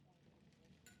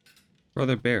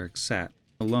Brother Beric sat,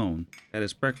 alone, at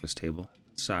his breakfast table,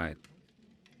 inside.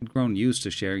 He had grown used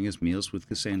to sharing his meals with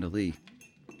Cassandra Lee.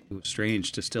 It was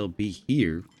strange to still be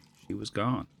here. She was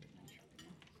gone.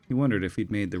 He wondered if he'd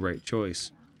made the right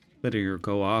choice, letting her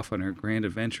go off on her grand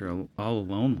adventure all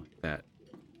alone like that.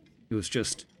 It was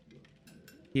just,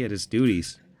 he had his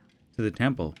duties to the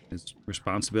temple, his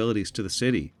responsibilities to the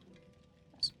city.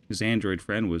 His android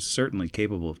friend was certainly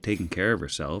capable of taking care of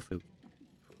herself. It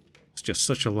was just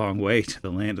such a long way to the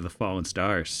land of the fallen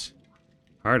stars.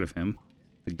 Part of him,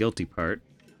 the guilty part,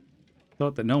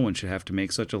 thought that no one should have to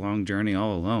make such a long journey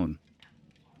all alone.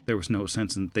 There was no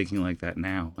sense in thinking like that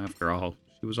now. After all,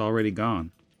 she was already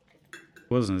gone. It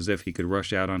wasn't as if he could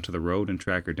rush out onto the road and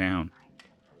track her down.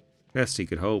 Best he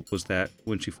could hope was that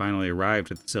when she finally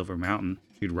arrived at the Silver Mountain,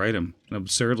 she'd write him an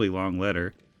absurdly long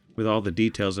letter with all the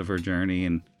details of her journey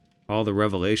and all the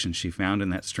revelations she found in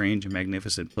that strange and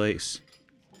magnificent place.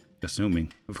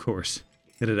 Assuming, of course,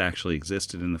 that it actually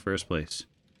existed in the first place.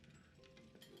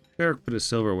 Beric put his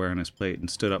silverware on his plate and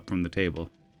stood up from the table.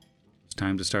 It was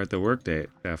time to start the workday,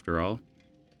 after all.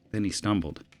 Then he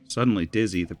stumbled. Suddenly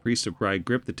dizzy, the priest of Bride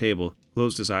gripped the table,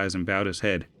 closed his eyes, and bowed his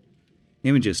head.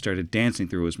 Images started dancing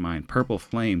through his mind. Purple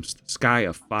flames, the sky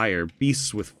afire,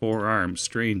 beasts with 4 arms,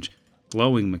 strange,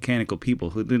 glowing mechanical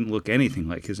people who didn't look anything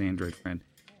like his android friend,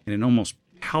 and an almost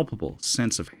palpable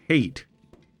sense of hate.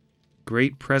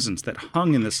 Great presence that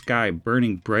hung in the sky,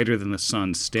 burning brighter than the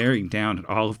sun, staring down at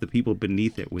all of the people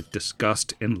beneath it with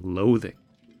disgust and loathing.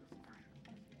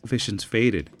 The visions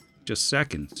faded, just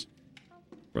seconds.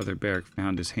 Brother Beric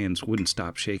found his hands wouldn't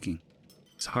stop shaking.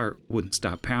 His heart wouldn't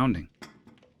stop pounding.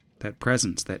 That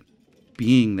presence, that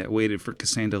being that waited for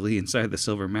Cassandra Lee inside the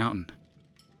Silver Mountain.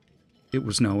 It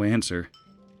was no answer.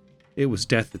 It was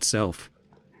death itself.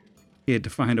 He had to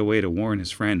find a way to warn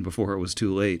his friend before it was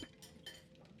too late.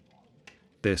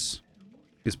 This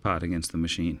is Pot Against the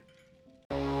Machine.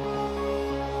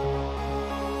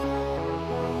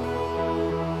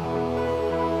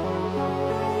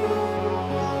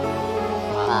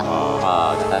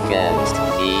 Pot Against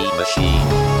the Machine.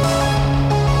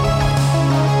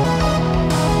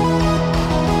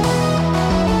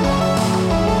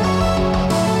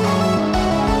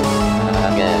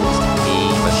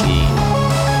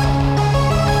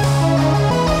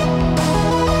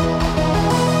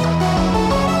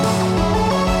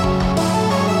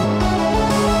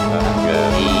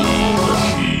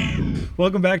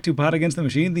 Welcome back to Pot Against the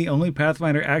Machine, the only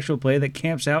Pathfinder actual play that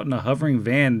camps out in a hovering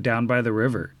van down by the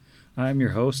river. I'm your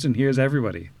host, and here's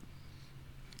everybody.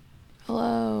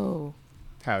 Hello.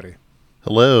 Howdy.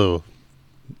 Hello.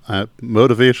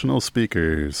 Motivational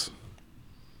speakers.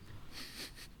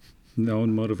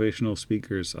 Known motivational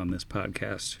speakers on this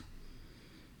podcast.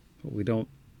 But we don't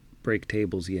break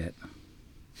tables yet.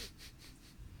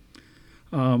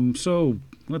 So,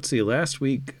 let's see. Last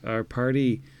week, our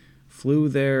party flew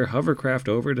their hovercraft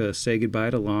over to say goodbye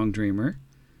to Long Dreamer.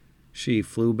 She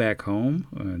flew back home,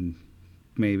 and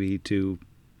maybe to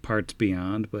parts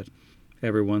beyond, but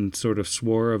everyone sort of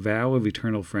swore a vow of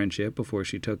eternal friendship before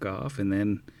she took off, and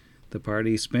then the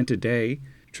party spent a day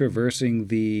traversing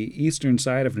the eastern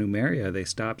side of Numeria. They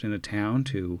stopped in a town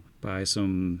to buy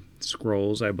some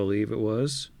scrolls, I believe it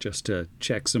was, just to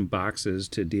check some boxes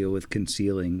to deal with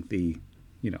concealing the,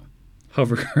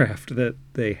 hovercraft that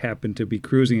they happened to be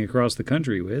cruising across the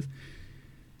country with.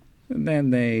 And then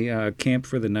they camped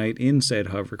for the night in said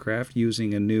hovercraft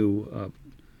using a new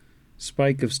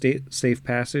spike of safe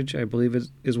passage, I believe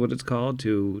is what it's called,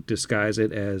 to disguise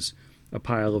it as a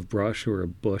pile of brush or a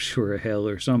bush or a hill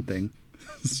or something.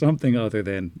 Something other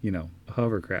than, a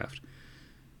hovercraft.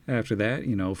 After that,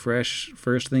 fresh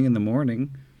first thing in the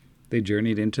morning, they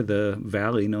journeyed into the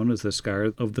valley known as the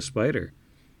Scar of the Spider.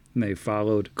 And they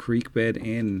followed creek bed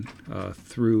in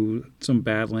through some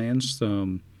badlands,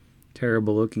 some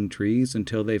terrible-looking trees,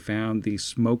 until they found the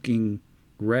smoking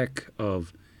wreck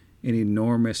of an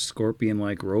enormous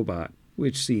scorpion-like robot,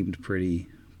 which seemed pretty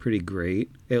great.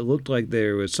 It looked like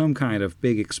there was some kind of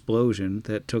big explosion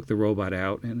that took the robot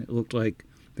out, and it looked like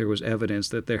there was evidence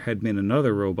that there had been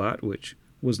another robot which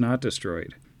was not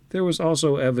destroyed. There was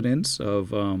also evidence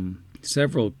of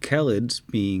several Kellids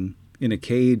being in a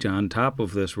cage on top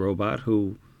of this robot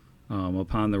who,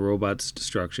 upon the robot's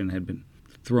destruction, had been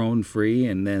thrown free,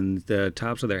 and then the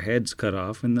tops of their heads cut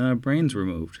off and the brains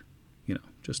removed.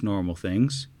 Just normal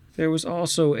things. There was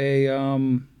also a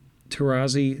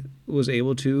Tarazi was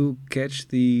able to catch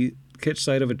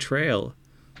sight of a trail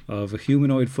of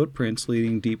humanoid footprints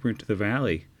leading deeper into the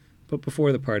valley. But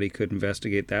before the party could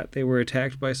investigate that, they were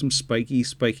attacked by some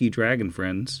spiky dragon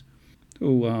friends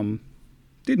who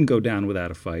didn't go down without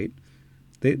a fight.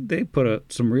 They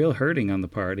put some real hurting on the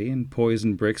party and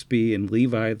poisoned Brixby and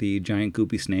Levi, the giant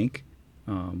goopy snake.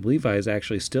 Levi is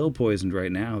actually still poisoned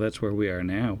right now. That's where we are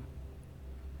now.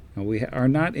 Now we are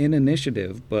not in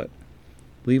initiative, but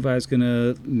Levi's going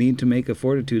to need to make a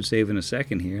fortitude save in a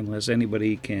second here, unless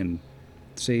anybody can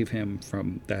save him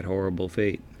from that horrible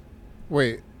fate.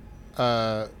 Wait,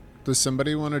 does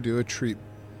somebody want to do a treat?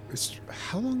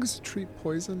 How long is a treat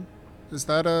poison? Is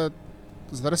that a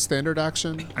standard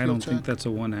action? I don't think that's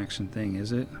a one-action thing,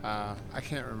 is it? I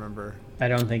can't remember. I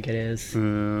don't think it is.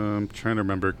 I'm trying to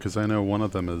remember because I know one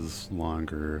of them is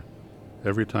longer.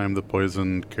 Every time the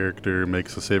poisoned character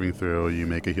makes a saving throw, you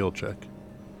make a heal check.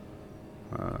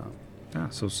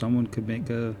 So someone could make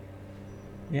a...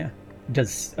 Yeah.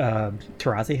 Does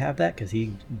Tarazi have that? Because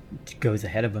he goes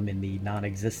ahead of him in the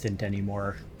non-existent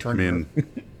anymore turn. I mean,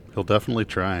 he'll definitely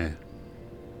try.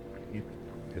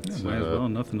 Might as well,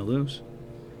 nothing to lose.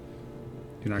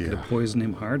 You're not going to poison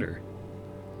him harder.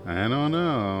 I don't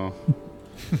know.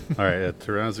 All right,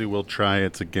 Tarazi will try.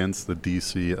 It's against the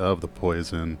DC of the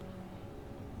poison.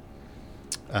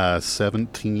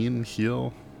 17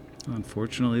 heal.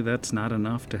 Unfortunately, that's not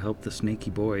enough to help the snaky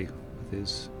boy with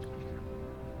his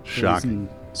Shocking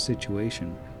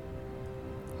situation.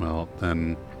 Well,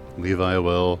 then Levi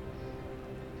will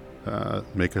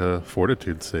make a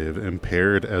fortitude save,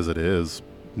 impaired as it is,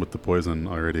 with the poison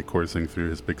already coursing through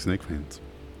his big snake veins.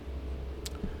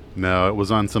 No, it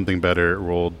was on something better. It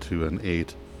rolled to an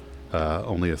 8,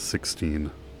 only a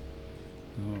 16.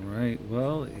 All right.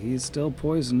 Well, he's still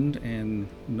poisoned and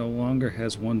no longer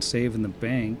has one save in the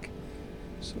bank.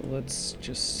 So let's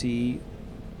just see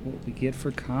what we get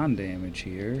for con damage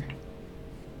here.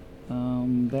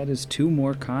 That is 2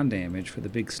 more con damage for the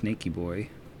big snaky boy.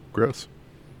 Gross.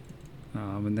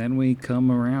 And then we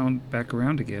come back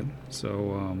around again.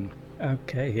 So,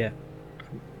 Okay, yeah.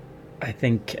 I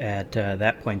think at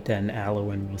that point then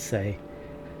Alwyn will say,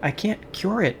 I can't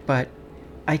cure it, but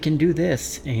I can do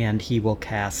this. And he will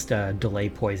cast Delay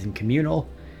Poison Communal,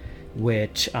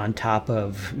 which on top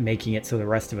of making it so the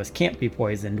rest of us can't be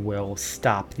poisoned, will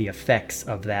stop the effects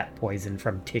of that poison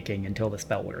from ticking until the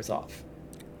spell wears off.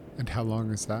 And how long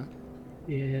is that?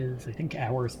 Is, I think,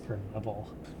 hours per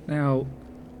level. now,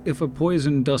 if a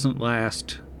poison doesn't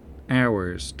last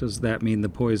hours, does that mean the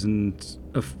poison's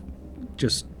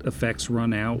just effects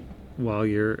run out while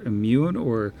you're immune,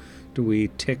 or do we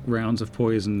tick rounds of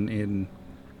poison in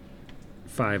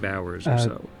 5 hours or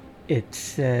so? It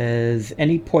says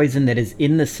any poison that is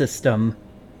in the system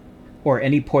or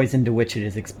any poison to which it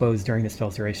is exposed during the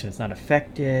spell's duration does not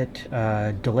affect it.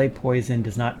 Delay poison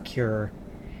does not cure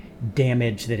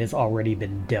damage that has already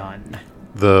been done.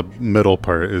 The middle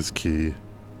part is key.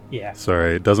 Yeah.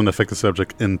 Sorry, it doesn't affect the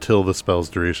subject until the spell's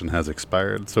duration has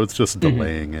expired, so it's just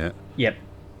delaying it. Yep.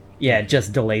 Yeah, it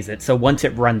just delays it. So once it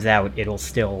runs out, it'll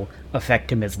still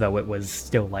affect him as though it was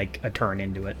still like a turn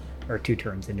into it, or 2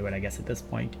 turns into it, I guess, at this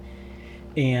point.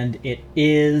 And it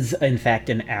is, in fact,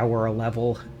 an hour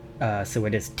level, so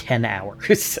it is 10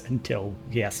 hours until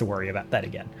he has to worry about that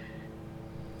again.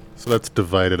 So that's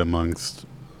divided amongst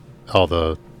all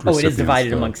the Oh, it is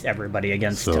divided though. amongst everybody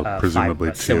against So 5 presumably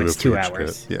of us, so it's if 2 we each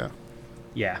hours. get- Yeah.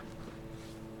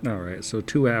 Yeah. All right, so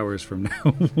 2 hours from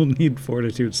now, we'll need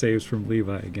fortitude saves from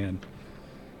Levi again.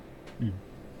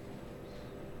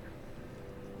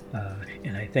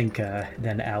 And I think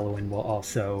then Alwyn will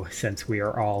also, since we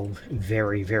are all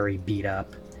very, very beat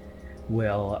up,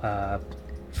 will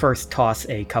first toss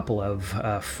a couple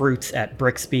of fruits at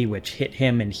Brixby, which hit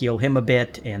him and heal him a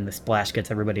bit, and the splash gets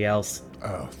everybody else.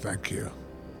 Oh, thank you.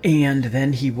 And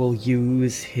then he will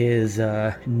use his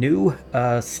new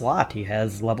slot. He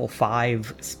has level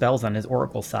 5 spells on his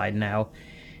Oracle side now,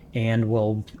 and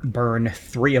will burn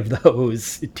 3 of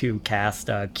those to cast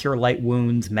Cure Light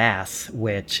Wounds Mass,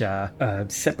 which,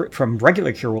 separate from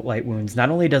regular Cure Light Wounds,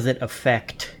 not only does it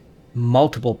affect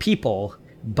multiple people,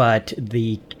 but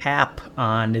the cap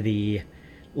on the,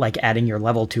 like, adding your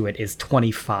level to it is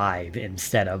 25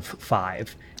 instead of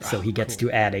 5. So he gets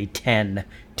to add a 10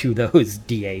 to those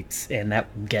d8s, and that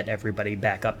will get everybody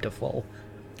back up to full.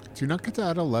 Do you not get to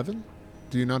add 11?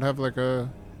 Do you not have like a...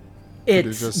 It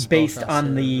is It's just based on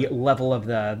spellcaster. the level of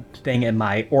the thing, and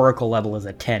my Oracle level is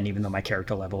a 10, even though my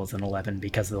character level is an 11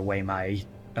 because of the way my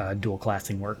dual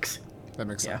classing works. That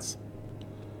makes Yeah. sense.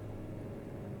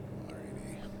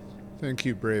 Alrighty. Thank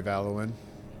you, brave Alwyn.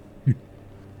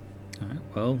 All right,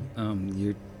 well,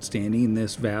 you're standing in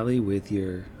this valley with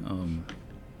your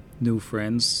new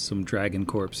friends, some dragon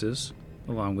corpses,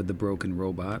 along with the broken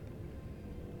robot.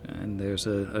 And there's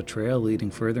a trail leading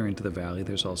further into the valley.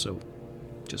 There's also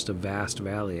just a vast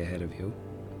valley ahead of you.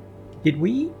 Did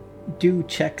we do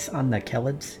checks on the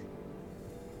Kelids?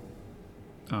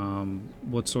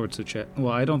 What sorts of check?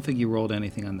 Well, I don't think you rolled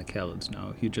anything on the Kelids,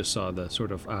 no. You just saw the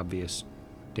sort of obvious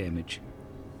damage.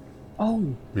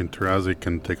 Oh, I mean, Tarazi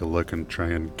can take a look and try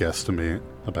and guesstimate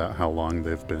about how long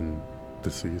they've been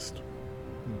deceased.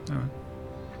 All right.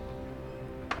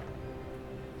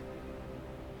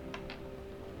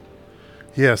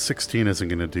 Yeah, 16 isn't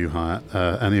going to do hot.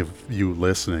 Any of you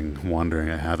listening wondering,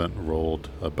 I haven't rolled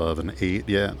above an 8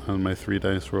 yet on my 3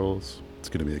 dice rolls. It's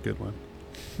going to be a good one.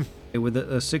 With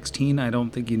a 16, I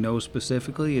don't think you know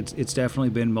specifically. It's definitely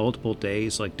been multiple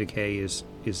days. Like, decay is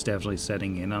definitely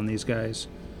setting in on these guys.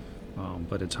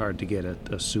 But it's hard to get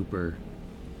a super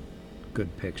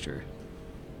good picture.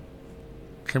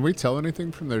 Can we tell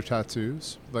anything from their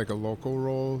tattoos? Like a local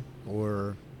roll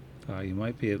or... You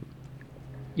might be able...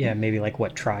 yeah, maybe like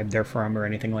what tribe they're from or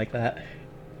anything like that.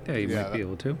 Yeah, you Yeah, might be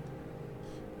able to.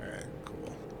 Alright,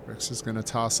 cool. Rex is going to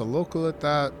toss a local at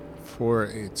that for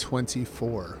a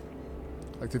 24.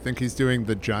 I like to think he's doing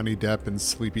the Johnny Depp and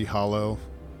Sleepy Hollow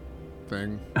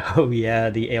thing Oh yeah,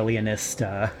 the alienist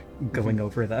going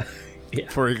over the yeah.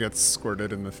 before he gets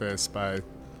squirted in the face by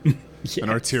Yes. an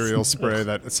arterial spray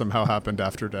that somehow happened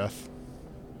after death.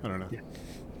 I don't know. Yeah.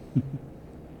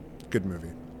 Good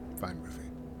movie. Fine movie.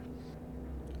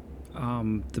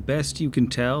 The best you can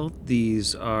tell,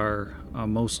 these are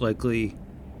most likely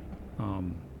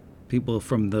people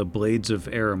from the Blades of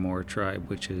Aramor tribe,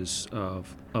 which is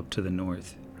up to the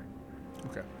north.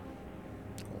 Okay.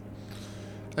 Cool.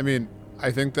 I mean,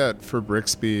 I think that for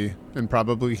Brixby, and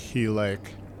probably he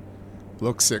like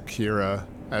looks at Kira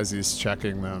as he's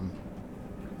checking them,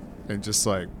 and just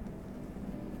like,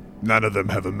 none of them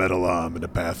have a metal arm and a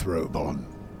bathrobe on.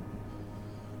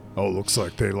 Oh, looks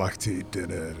like they like to eat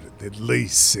dinner at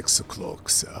least 6 o'clock,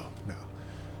 so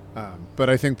no. But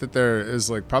I think that there is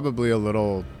like probably a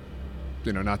little,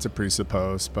 not to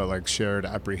presuppose, but like shared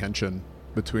apprehension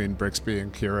between Brixby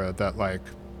and Kira that like,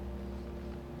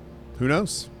 who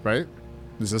knows, right?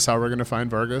 Is this how we're going to find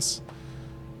Vargas?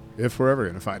 If we're ever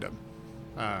going to find him.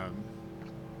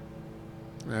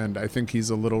 And I think he's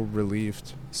a little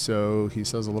relieved. So he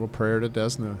says a little prayer to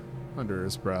Desna under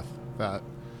his breath that,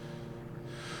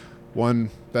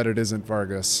 one, that it isn't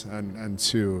Vargas, and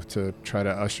two, to try to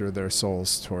usher their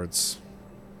souls towards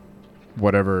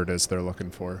whatever it is they're looking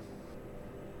for.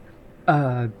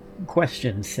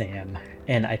 Question, Sam,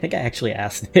 and I think I actually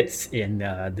asked this in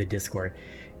the Discord.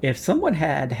 If someone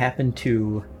had happened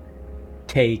to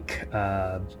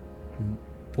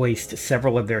waste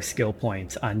several of their skill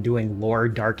points on doing lore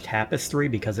Dark Tapestry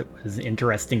because it was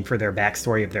interesting for their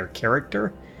backstory of their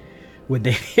character, would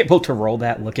they be able to roll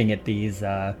that looking at these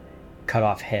cut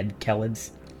off head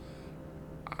Kelids?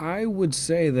 I would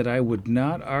say that I would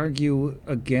not argue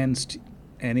against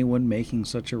anyone making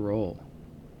such a roll.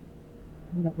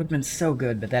 That would have been so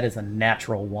good, but that is a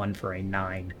natural 1 for a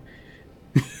 9.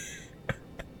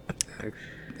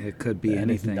 It could be That is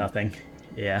anything. nothing.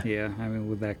 Yeah. Yeah, I mean,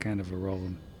 with that kind of a roll,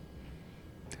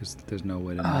 there's no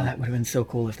way to know. Oh, that would have been so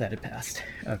cool if that had passed.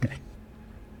 Okay.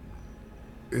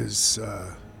 Is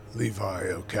Levi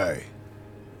okay?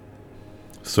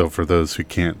 So for those who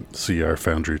can't see our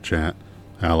Foundry chat,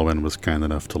 Alwyn was kind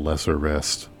enough to lesser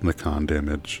rest the con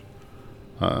damage.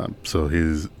 So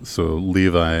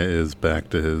Levi is back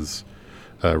to his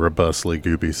robustly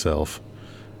gooby self.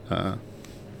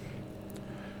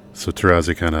 So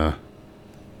Tarazi kind of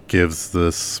gives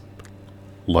this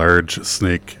large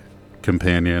snake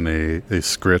companion a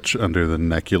scritch under the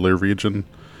necular region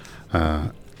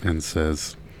and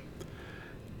says,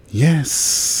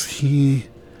 "Yes, he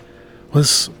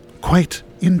was quite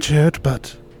injured,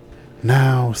 but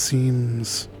now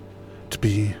seems to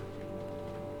be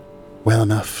well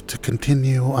enough to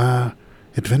continue our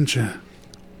adventure."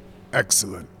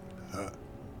 Excellent.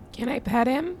 Can I pet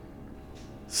him?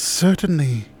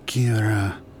 Certainly,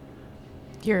 Kira.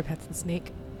 Kira pets the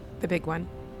snake. The big one.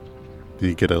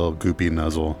 You get a little goopy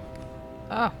nuzzle.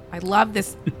 Oh, I love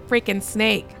this freaking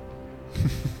snake.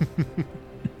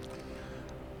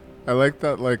 I like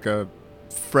that, like a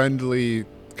friendly,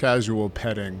 casual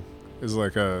petting is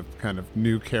like a kind of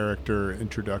new character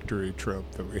introductory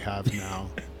trope that we have now.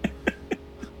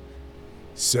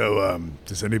 So,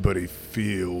 does anybody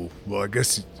feel... Well, I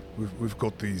guess we've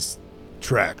got these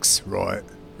tracks, right?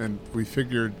 And we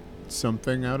figured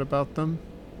something out about them?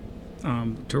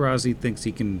 Tarazi thinks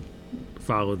he can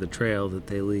follow the trail that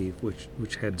they leave,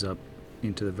 which heads up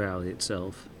into the valley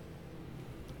itself.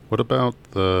 What about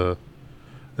the...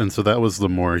 And so that was the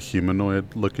more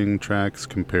humanoid-looking tracks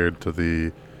compared to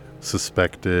the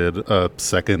suspected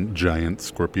second giant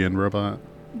scorpion robot?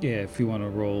 Yeah, if you want to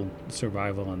roll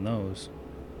survival on those.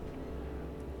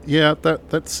 Yeah,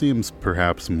 that seems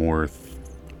perhaps more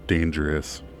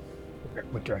dangerous.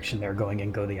 What direction they're going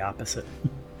in, go the opposite.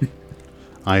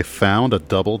 I found a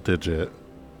double digit.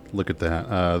 Look at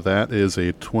that. That is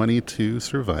a 22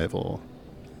 survival.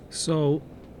 So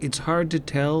it's hard to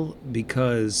tell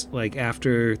because, like,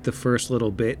 after the first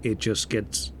little bit, it just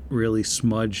gets really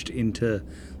smudged into,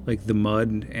 like, the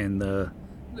mud and the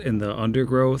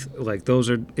undergrowth. Like,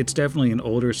 it's definitely an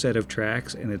older set of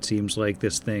tracks, and it seems like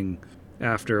this thing,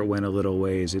 after it went a little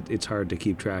ways, it's hard to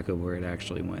keep track of where it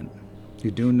actually went. You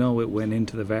do know it went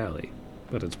into the valley,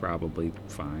 but it's probably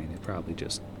fine. It probably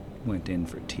just went in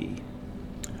for tea.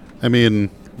 I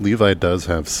mean, Levi does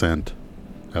have scent.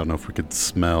 I don't know if we could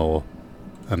smell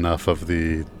enough of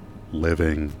the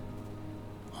living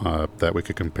that we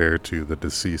could compare to the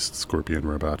deceased scorpion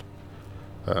robot.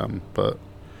 But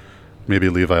maybe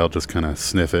Levi will just kind of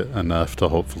sniff it enough to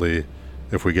hopefully,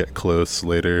 if we get close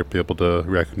later, be able to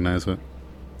recognize it.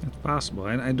 It's possible.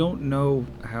 I don't know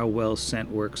how well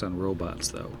scent works on robots,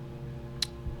 though.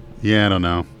 Yeah, I don't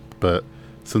know. But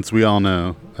since we all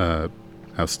know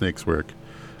how snakes work,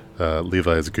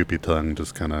 Levi's goopy tongue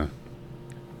just kind of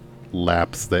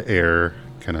laps the air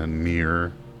kind of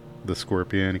near the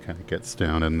scorpion. He kind of gets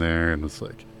down in there and is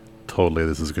like, totally,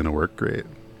 this is going to work great.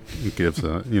 He gives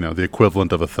the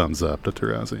equivalent of a thumbs up to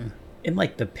Tarazi. In,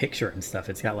 like, the picture and stuff,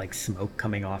 it's got, like, smoke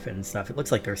coming off it and stuff. It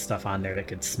looks like there's stuff on there that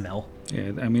could smell.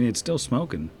 Yeah, I mean, it's still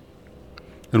smoking.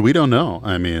 And we don't know.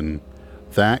 I mean,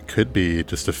 that could be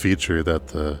just a feature that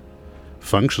the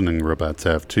functioning robots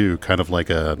have too, kind of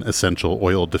like an essential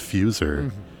oil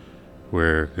diffuser,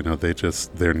 where,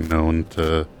 they're known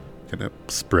to kind of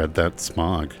spread that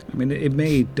smog. I mean, it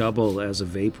may double as a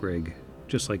vape rig,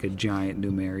 just like a giant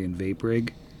Numerian vape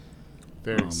rig.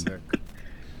 Very sick.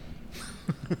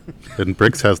 And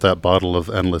Briggs has that bottle of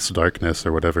Endless Darkness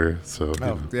or whatever, so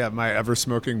Yeah, my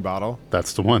ever-smoking bottle.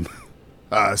 that's the one.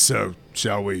 So,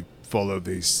 shall we follow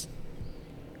these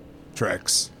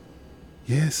tracks?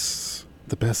 Yes,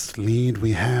 the best lead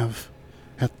we have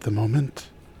at the moment.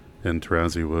 And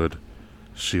Tarazi would,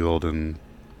 shield in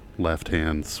left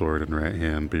hand, sword in right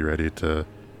hand, be ready to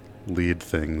lead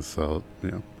things. So,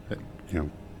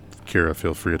 Kira,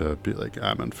 feel free to be like,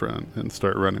 I'm in front, and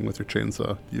start running with your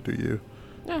chainsaw. You do you.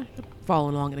 Yeah,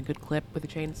 following along in a good clip with a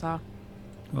chainsaw.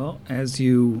 Well, as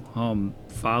you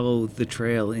follow the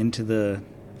trail into the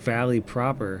valley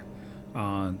proper,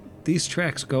 these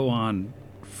tracks go on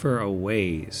for a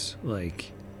ways.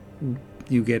 Like,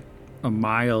 you get a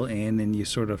mile in and you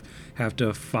sort of have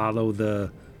to follow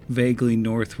the vaguely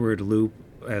northward loop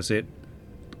as it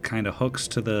kind of hooks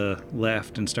to the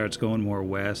left and starts going more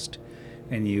west,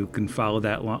 and you can follow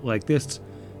that like, this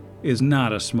is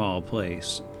not a small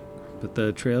place, but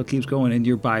the trail keeps going and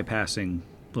you're bypassing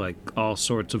like all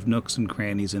sorts of nooks and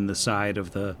crannies in the side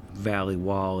of the valley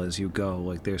wall as you go.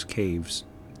 Like, there's caves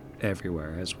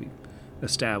everywhere, as we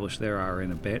established there are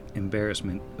in a bit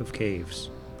embarrassment of caves.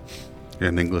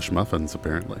 And English muffins,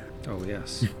 apparently. Oh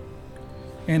yes.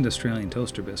 And Australian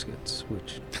toaster biscuits,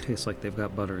 which taste like they've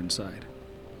got butter inside.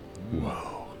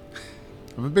 Whoa.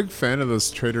 I'm a big fan of those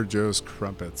Trader Joe's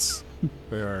crumpets.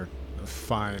 They are a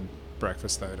fine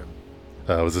breakfast item.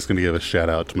 I was just going to give a shout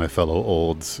out to my fellow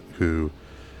olds who,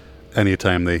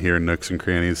 anytime they hear nooks and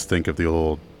crannies, think of the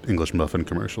old English muffin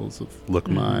commercials of "Look,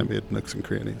 Ma, I made nooks and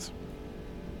crannies."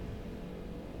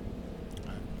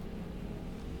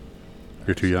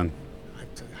 You're too young.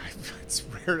 It's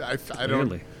rare. I don't.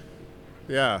 Clearly.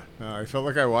 Yeah, no, I felt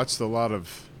like I watched a lot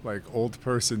of like old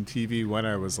person TV when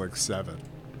I was like 7.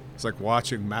 It's like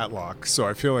watching Matlock, so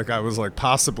I feel like I was like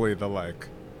possibly the like.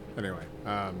 Anyway,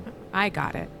 I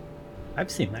got it. I've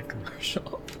seen that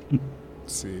commercial.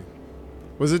 let's see.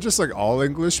 Was it just like all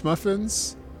English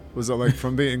muffins? Was it like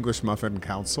from the English Muffin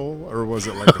Council, or was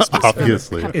it like a specific?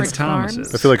 Obviously. Pepperidge It's Thomas's.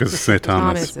 Farms? I feel like it's St.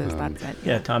 Thomas. Thomas's, that's it.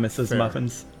 Yeah, Thomas's Fair.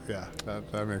 muffins. Yeah,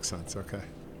 that makes sense. Okay.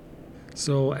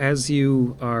 So as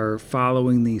you are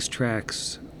following these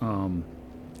tracks, and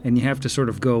you have to sort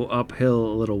of go uphill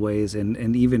a little ways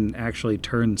and even actually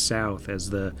turn south as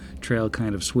the trail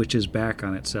kind of switches back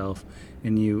on itself,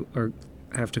 and you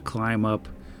have to climb up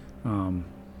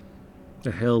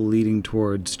a hill leading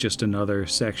towards just another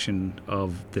section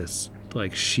of this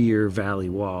like sheer valley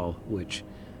wall, which,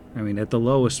 I mean, at the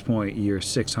lowest point you're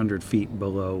 600 feet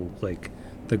below like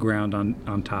the ground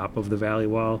on top of the valley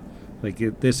wall. Like,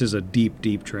 this is a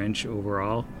deep trench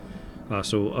overall.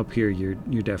 So up here you're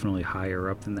definitely higher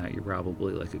up than that. You're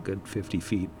probably like a good 50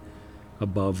 feet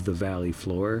above the valley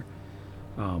floor.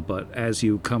 But as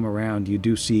you come around, you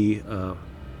do see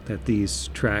that these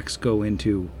tracks go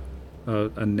into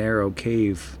a narrow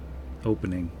cave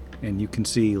opening, and you can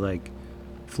see like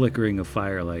flickering of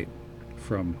firelight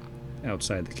from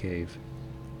outside the cave.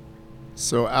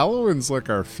 So Alwyn's like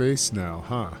our face now,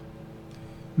 huh?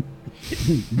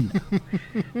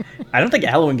 I don't think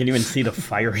Alwyn can even see the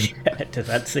fire yet. Is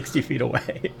that 60 feet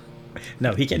away?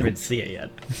 No, he can't even see it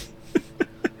yet.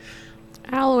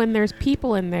 Alwyn, there's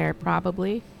people in there,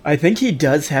 probably. I think he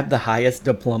does have the highest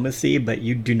diplomacy, but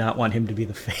you do not want him to be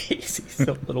the face. He's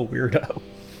a little weirdo.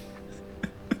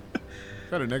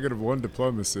 Got a -1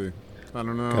 diplomacy. I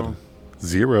don't know. Got a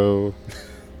 0.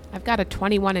 I've got a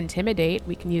 21 intimidate.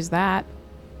 We can use that.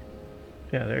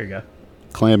 Yeah, there you go.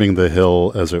 Climbing the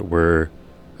hill, as it were,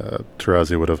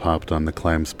 Tarazi would have hopped on the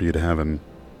climb speed having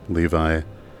Levi,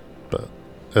 but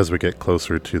as we get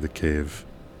closer to the cave,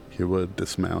 he would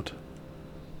dismount,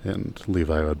 and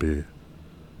Levi would be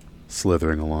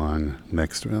slithering along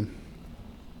next to him.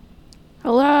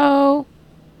 Hello?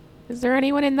 Is there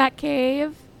anyone in that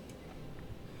cave?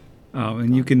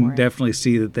 And you for can it. definitely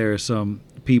see that there are some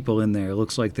people in there. It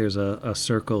looks like there's a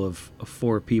circle of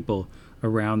 4 people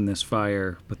around this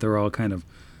fire, but they're all kind of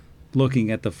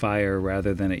looking at the fire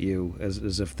rather than at you,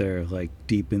 as if they're like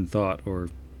deep in thought or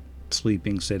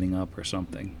sleeping, sitting up or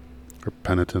something. Or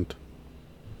penitent.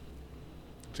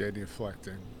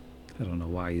 Genuflecting. I don't know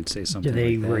why you'd say Do something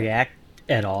they like that. react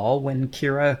at all when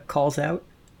Kira calls out?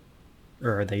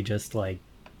 Or are they just, like,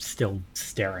 still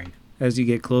staring? As you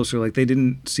get closer, like they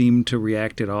didn't seem to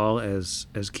react at all as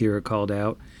Kira called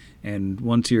out. And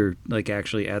once you're like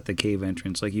actually at the cave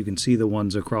entrance, like you can see the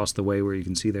ones across the way where you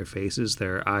can see their faces,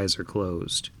 their eyes are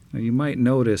closed. Now you might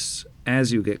notice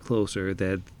as you get closer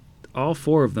that all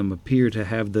 4 of them appear to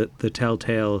have the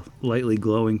telltale, lightly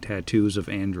glowing tattoos of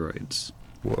androids.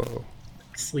 Whoa.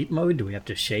 Sleep mode? Do we have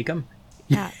to shake them?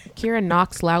 Yeah. Kira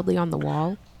knocks loudly on the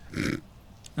wall.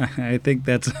 I think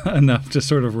that's enough to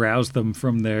sort of rouse them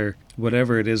from their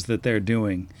whatever it is that they're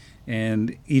doing.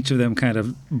 And each of them kind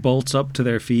of bolts up to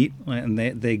their feet, and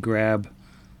they grab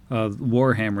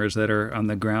war hammers that are on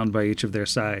the ground by each of their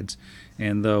sides.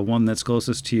 And the one that's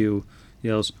closest to you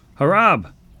yells,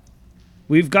 "Harab!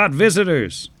 We've got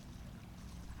visitors!"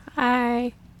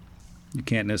 Hi. You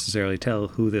can't necessarily tell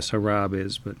who this Harab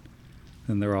is, but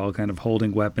then they're all kind of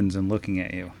holding weapons and looking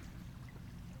at you.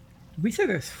 We say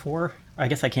there's 4. I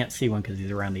guess I can't see one because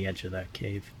he's around the edge of that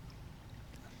cave.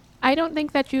 I don't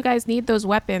think that you guys need those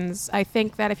weapons. I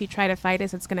think that if you try to fight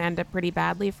us, it's going to end up pretty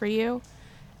badly for you.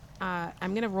 I'm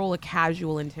going to roll a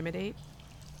casual intimidate.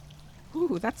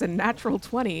 Ooh, that's a natural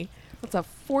 20. That's a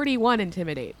 41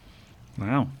 intimidate.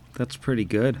 Wow, that's pretty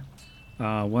good.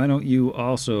 Why don't you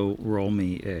also roll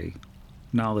me a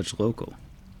knowledge local?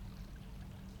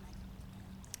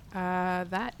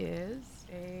 That is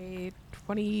a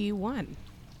 21.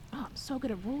 Oh, I'm so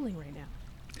good at rolling right now.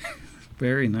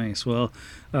 Very nice. Well,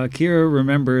 Kira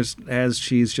remembers as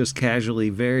she's just casually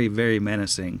very, very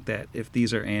menacing that if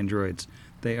these are androids,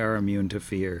 they are immune to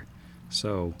fear.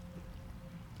 So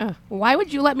Why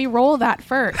would you let me roll that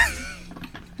first?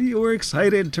 you were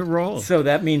excited to roll. So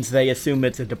that means they assume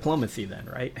it's a diplomacy then,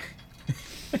 right?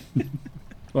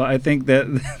 Well, I think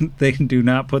that they do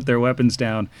not put their weapons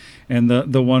down. And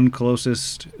the one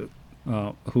closest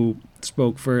who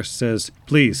spoke first says,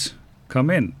 "Please, come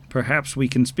in. Perhaps we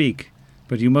can speak.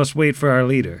 But you must wait for our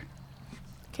leader."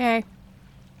 Okay.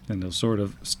 And they'll sort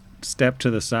of step to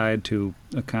the side to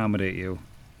accommodate you,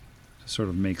 to sort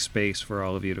of make space for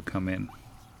all of you to come in.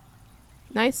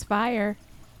 Nice fire.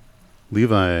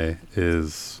 Levi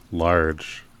is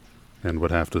large and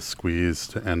would have to squeeze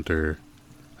to enter.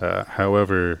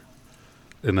 However,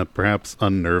 in a perhaps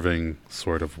unnerving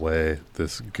sort of way,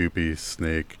 this goopy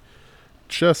snake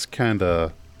just kind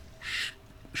of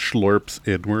schlorps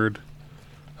inward,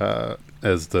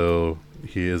 as though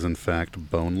he is in fact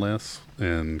boneless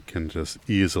and can just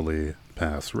easily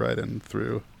pass right in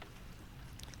through.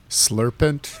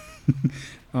 Slurpant.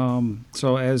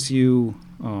 So as you,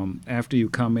 after you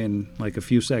come in, like a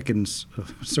few seconds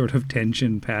of sort of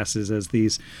tension passes as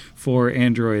these 4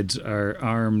 androids are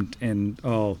armed and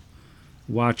all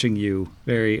watching you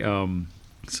very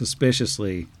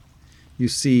suspiciously. You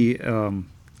see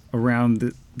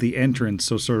around the entrance,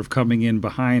 so sort of coming in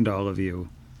behind all of you,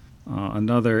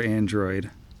 another android.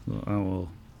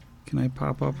 Can I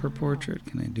pop up her portrait?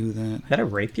 Can I do that? Is that a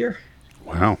rapier?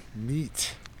 Wow.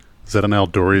 Neat. Is that an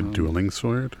Aldori dueling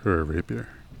sword or a rapier?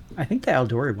 I think the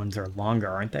Aldori ones are longer,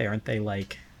 aren't they? Aren't they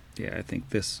like... Yeah, I think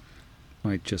this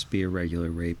might just be a regular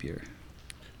rapier.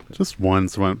 Just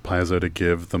once want Paizo to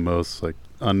give the most like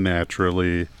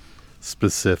unnaturally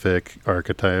specific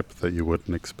archetype that you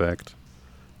wouldn't expect.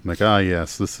 Like,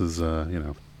 yes, this is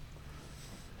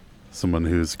someone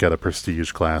who's got a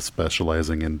prestige class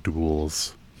specializing in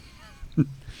duels.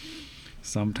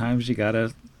 Sometimes you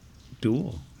gotta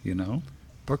duel,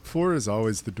 Book 4 is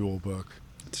always the duel book.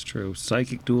 It's true.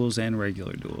 Psychic duels and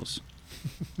regular duels.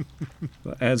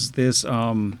 But as this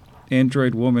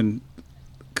android woman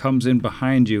comes in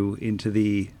behind you into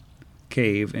the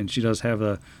cave, and she does have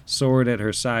a sword at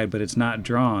her side, but it's not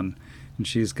drawn, and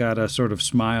she's got a sort of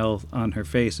smile on her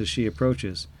face as she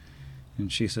approaches, and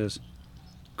she says,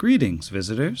 "Greetings,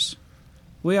 visitors.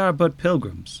 We are but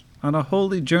pilgrims on a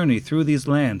holy journey through these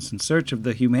lands in search of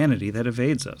the humanity that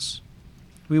evades us.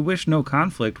 We wish no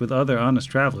conflict with other honest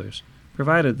travelers,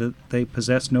 provided that they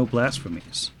possess no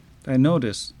blasphemies. I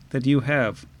notice that you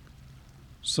have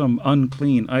some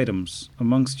unclean items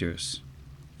amongst yours.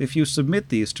 If you submit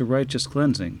these to righteous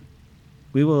cleansing,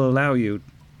 we will allow you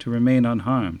to remain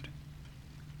unharmed.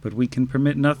 But we can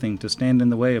permit nothing to stand in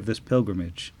the way of this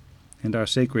pilgrimage and our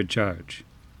sacred charge."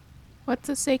 What's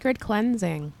a sacred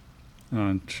cleansing?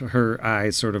 Her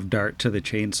eyes sort of dart to the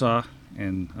chainsaw,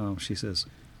 and she says,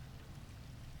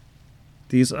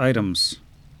 "These items,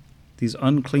 these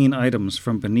unclean items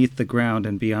from beneath the ground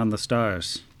and beyond the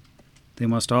stars, they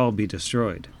must all be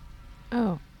destroyed."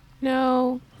 Oh,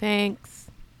 no, thanks.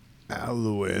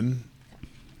 Alwyn,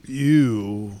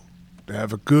 you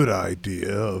have a good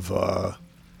idea of our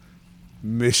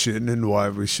mission and why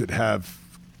we should have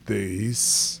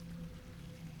these.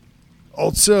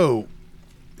 Also,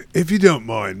 if you don't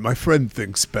mind, my friend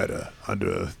thinks better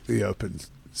under the open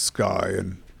sky,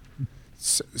 and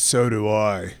so do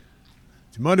I.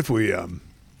 Do you mind if we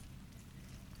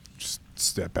just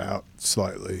step out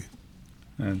slightly?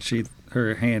 And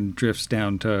her hand drifts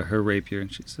down to her rapier,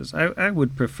 and she says, I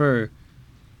would prefer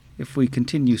if we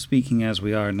continue speaking as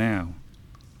we are now."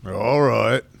 All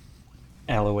right.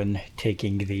 Alwyn,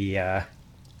 taking the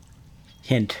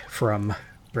hint from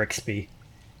Brixby,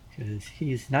 because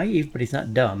he's naive, but he's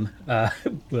not dumb,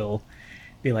 will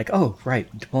be like, "Oh, right,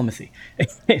 diplomacy."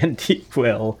 And he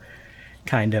will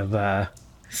kind of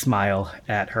smile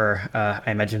at her.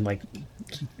 I imagine, like,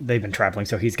 they've been traveling,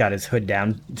 so he's got his hood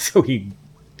down, so he,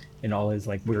 in all his,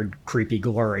 like, weird, creepy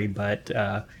glory, but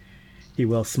he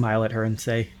will smile at her and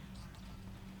say,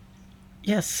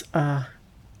 "Yes,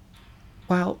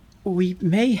 while we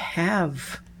may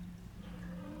have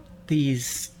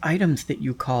these items that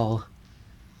you call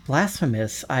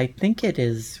blasphemous, I think it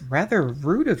is rather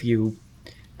rude of you,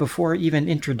 before even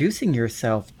introducing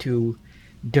yourself, to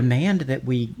demand that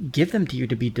we give them to you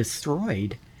to be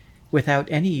destroyed without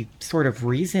any sort of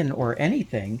reason or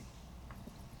anything."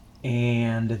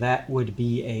 And that would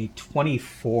be a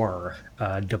 24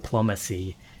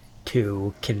 diplomacy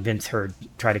to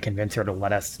try to convince her to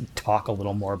let us talk a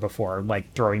little more before,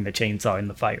 like, throwing the chainsaw in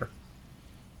the fire.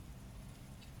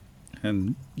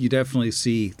 And you definitely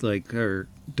see, like, her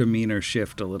demeanor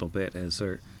shift a little bit as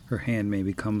her hand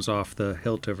maybe comes off the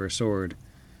hilt of her sword.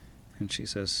 And she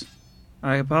says,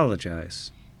 "I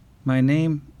apologize. My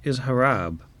name is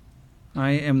Harab.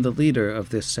 I am the leader of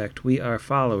this sect. We are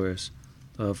followers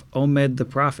of Omed the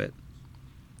Prophet.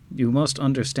 You must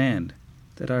understand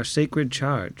that our sacred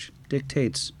charge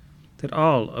dictates that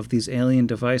all of these alien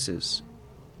devices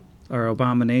are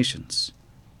abominations.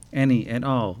 Any and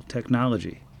all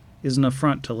technology is an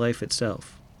affront to life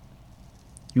itself.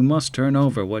 You must turn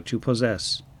over what you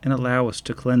possess and allow us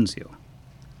to cleanse you."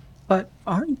 But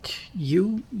aren't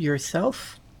you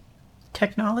yourself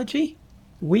technology?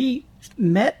 We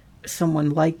met someone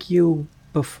like you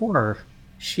before.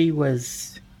 She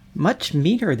was much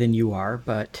meaner than you are,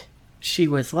 but she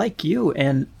was like you,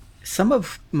 and some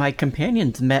of my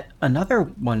companions met another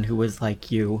one who was like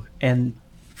you, and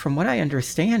from what I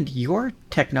understand, you're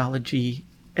technology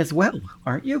as well,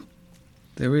 aren't you?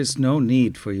 There is no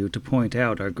need for you to point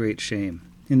out our great shame.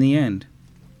 In the end,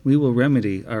 we will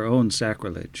remedy our own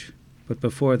sacrilege, but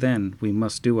before then, we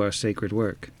must do our sacred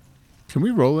work. Can we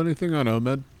roll anything on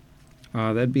Omed?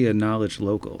 That'd be a knowledge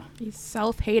local. These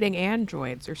self-hating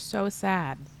androids are so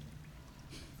sad.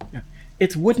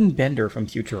 It's Wooden Bender from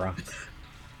Futurama.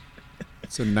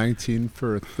 It's a 19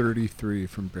 for a 33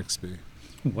 from Brixby.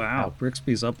 Wow,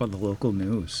 Brixby's up on the local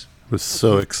news. Was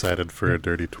so excited for a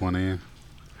dirty 20.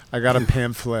 I got a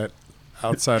pamphlet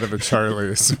outside of a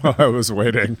Charlie's while I was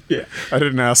waiting. Yeah. I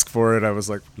didn't ask for it. I was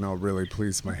like, "No, really,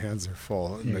 please, my hands are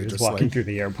full." And He they was just walking like through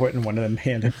the airport, and one of them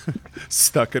handed.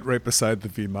 stuck it right beside the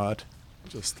VMod.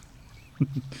 Just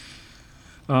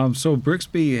So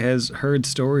Brixby has heard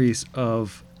stories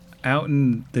of out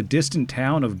in the distant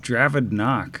town of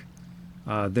Dravidnock,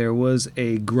 there was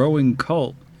a growing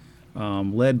cult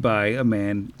led by a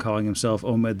man calling himself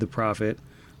Omed the Prophet,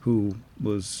 who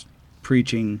was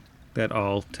preaching that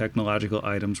all technological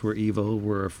items were evil,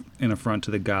 were an affront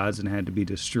to the gods, and had to be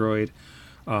destroyed.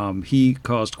 He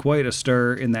caused quite a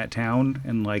stir in that town,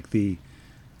 and like the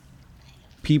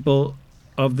people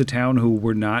of the town who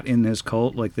were not in his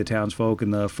cult, like the townsfolk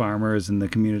and the farmers and the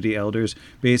community elders,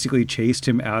 basically chased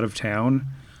him out of town.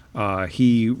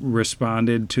 He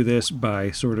responded to this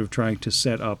by sort of trying to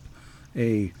set up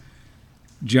a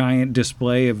giant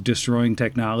display of destroying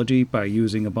technology by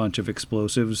using a bunch of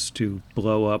explosives to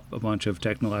blow up a bunch of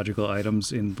technological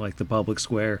items in like the public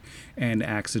square, and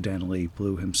accidentally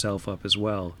blew himself up as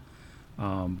well.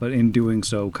 But in doing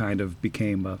so kind of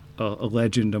became a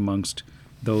legend amongst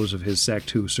those of his sect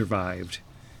who survived,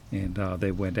 and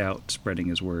they went out spreading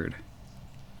his word.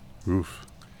 Oof.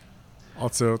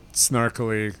 Also,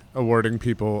 snarkily awarding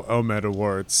people OMED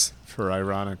awards for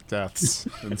ironic deaths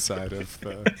inside of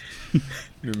the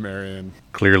Numerian.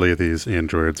 Clearly, these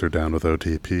androids are down with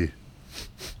OTP.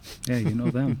 Yeah, you know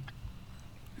them.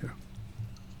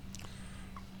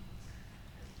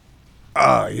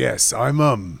 Ah, yes,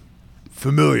 I'm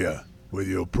familiar with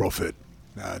your prophet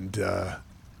and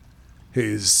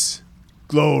his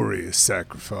glorious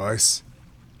sacrifice.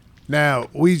 Now,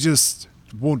 we just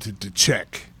wanted to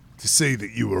check to see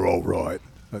that you were all right.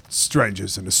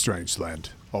 Strangers in a strange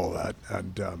land, all that.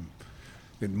 And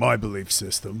in my belief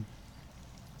system,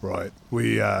 right,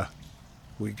 we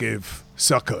give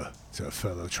succor to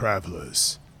fellow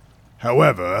travelers.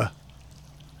 However,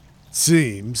 it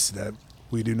seems that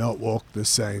we do not walk the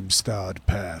same starred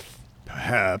path.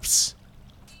 Perhaps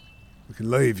we can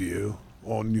leave you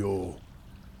on your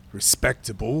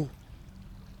respectable,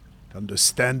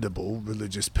 understandable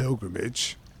religious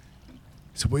pilgrimage,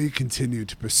 so we continue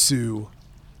to pursue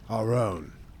our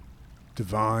own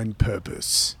divine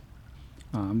purpose.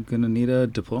 I'm going to need a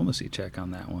diplomacy check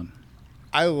on that one.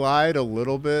 I lied a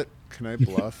little bit. Can I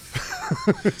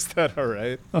bluff? Is that all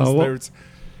right?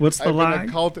 What's the lie? I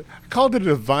called it a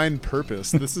divine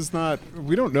purpose. This is not...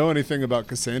 We don't know anything about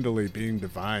Cassandra being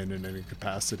divine in any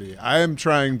capacity. I am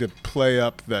trying to play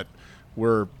up that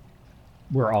we're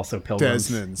also pilgrims.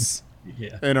 Desnans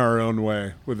Yeah. in our own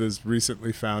way with his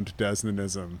recently found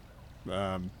Desnanism.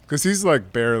 Because he's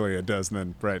like barely a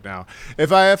Desnan right now.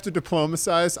 If I have to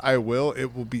diplomatize, I will.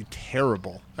 It will be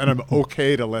terrible. And I'm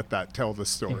okay to let that tell the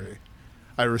story.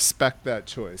 I respect that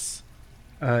choice.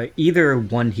 Either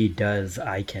one he does,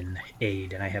 I can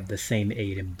aid, and I have the same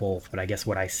aid in both, but I guess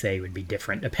what I say would be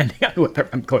different depending on whether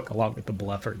I'm going along with the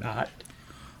bluff or not.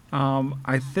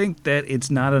 I think that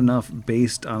it's not enough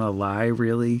based on a lie,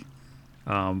 really,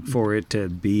 for it to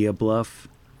be a bluff.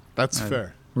 That's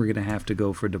fair. We're going to have to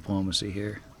go for diplomacy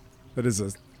here. That is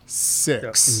a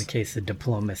 6. So in the case of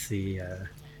diplomacy,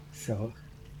 so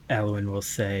Alwyn will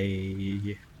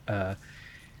say,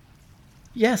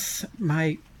 yes,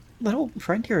 my little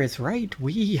friend here is right.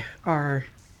 We are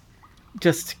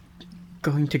just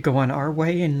going to go on our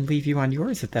way and leave you on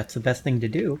yours if that's the best thing to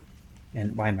do.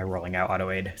 And why am I rolling out auto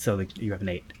aid? So that you have an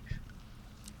 8.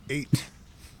 8.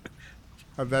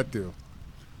 How'd that do?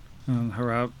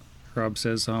 Harab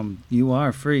says, you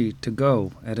are free to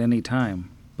go at any time,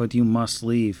 but you must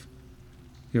leave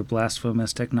your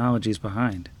blasphemous technologies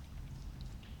behind.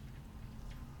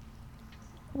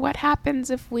 What happens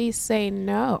if we say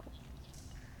no?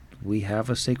 We have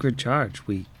a sacred charge.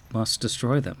 We must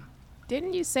destroy them.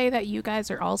 Didn't you say that you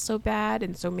guys are also bad,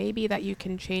 and so maybe that you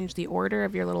can change the order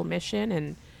of your little mission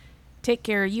and take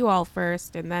care of you all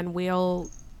first, and then we'll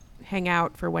hang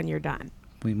out for when you're done?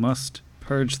 We must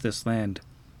purge this land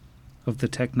of the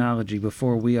technology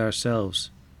before we ourselves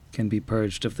can be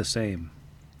purged of the same.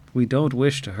 We don't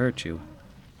wish to hurt you,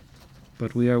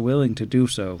 but we are willing to do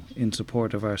so in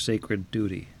support of our sacred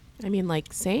duty. I mean,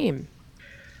 like, same.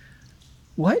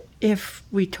 What if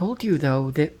we told you, though,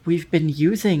 that we've been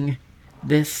using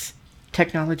this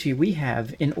technology we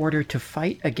have in order to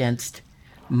fight against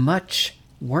much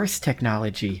worse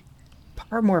technology,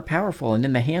 far more powerful and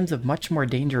in the hands of much more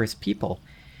dangerous people?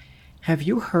 Have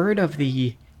you heard of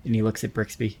the, and he looks at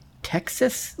Brixby,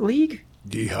 Texas League?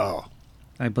 Yeehaw.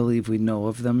 I believe we know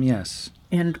of them, yes.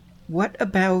 And what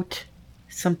about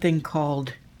something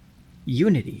called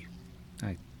Unity?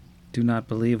 I do not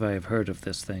believe I have heard of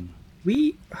this thing.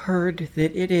 We heard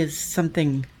that it is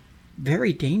something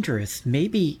very dangerous,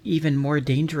 maybe even more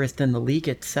dangerous than the League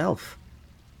itself.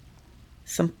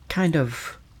 Some kind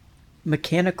of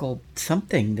mechanical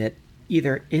something that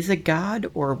either is a god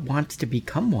or wants to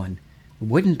become one.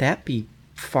 Wouldn't that be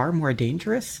far more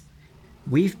dangerous?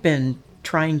 We've been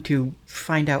trying to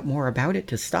find out more about it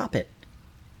to stop it.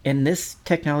 And this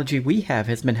technology we have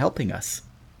has been helping us.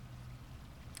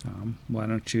 Why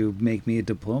don't you make me a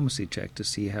diplomacy check to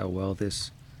see how well this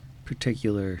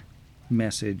particular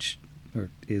message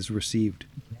is received?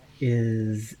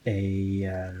 Is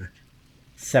a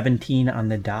 17 on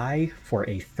the die for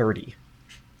a 30.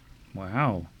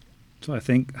 Wow. So I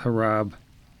think Harab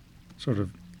sort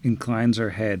of inclines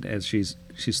her head as she's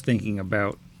thinking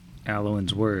about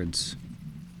Alwyn's words,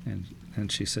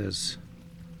 and she says,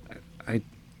 I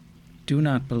do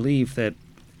not believe that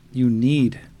you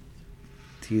need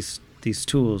these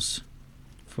tools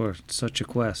for such a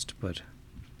quest, but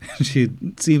she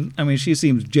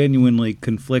seems genuinely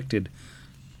conflicted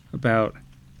about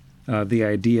the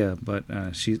idea, but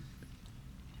she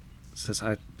says,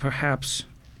 perhaps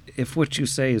if what you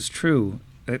say is true,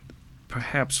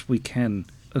 perhaps we can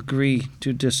agree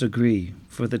to disagree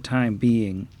for the time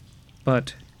being,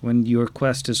 but when your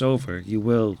quest is over, you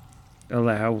will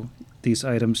allow these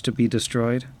items to be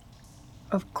destroyed?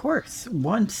 Of course,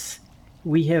 once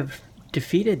we have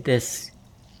defeated this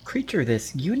creature,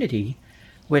 this Unity,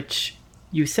 which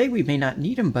you say we may not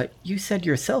need them, but you said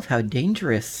yourself how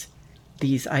dangerous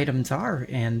these items are,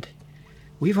 and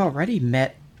we've already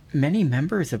met many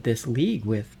members of this league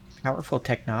with powerful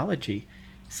technology,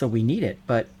 so we need it.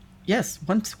 But yes,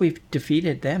 once we've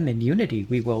defeated them in Unity,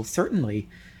 we will certainly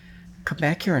come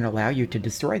back here and allow you to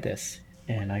destroy this.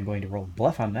 And I'm going to roll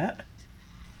bluff on that.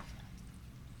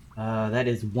 That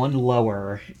is one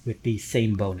lower with the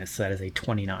same bonus, so that is a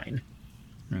 29.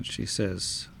 And she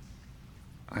says,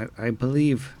 I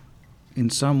believe in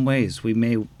some ways we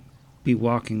may be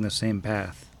walking the same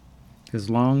path. As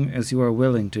long as you are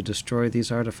willing to destroy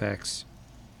these artifacts,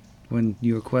 when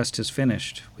your quest is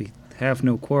finished, we have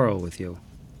no quarrel with you.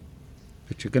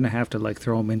 But you're going to have to,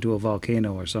 throw them into a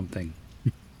volcano or something.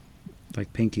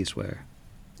 Like Pinky swear.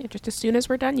 Yeah, just as soon as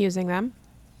we're done using them.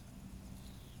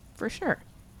 For sure.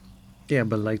 Yeah,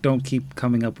 but, don't keep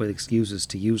coming up with excuses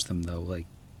to use them, though.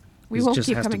 We won't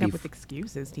keep coming up with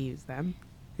excuses to use them.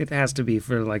 It has to be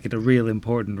for, a real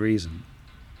important reason.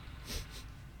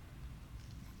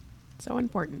 So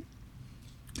important.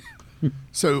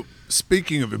 So,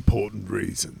 speaking of important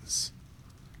reasons,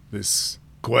 this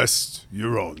quest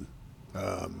you're on,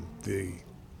 the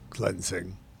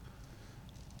cleansing,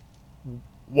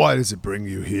 why does it bring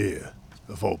you here,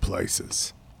 of all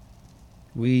places?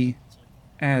 We,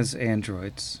 as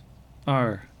androids,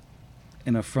 are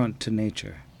an affront to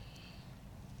nature.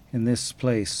 In this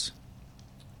place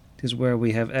is where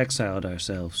we have exiled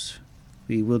ourselves.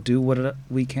 We will do what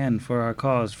we can for our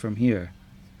cause from here,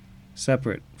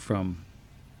 separate from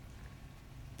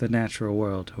the natural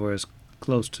world, or as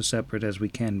close to separate as we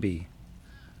can be.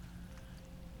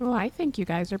 Well, I think you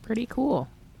guys are pretty cool.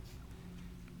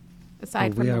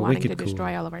 Aside Well, we from are wanting to wicked cool.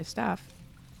 destroy all of our stuff.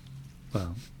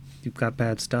 Well, you've got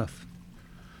bad stuff.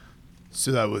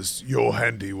 So that was your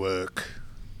handiwork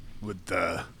with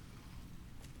the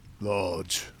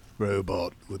large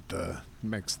robot with the...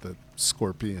 Makes the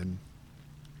scorpion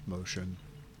motion.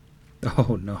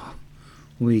 Oh, no.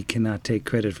 We cannot take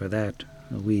credit for that.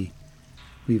 We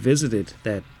visited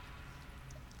that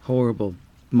horrible,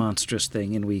 monstrous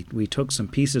thing, and we took some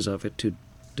pieces of it to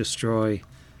destroy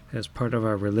as part of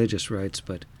our religious rites,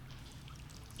 but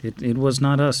it was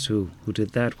not us who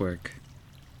did that work.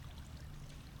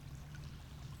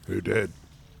 Who did?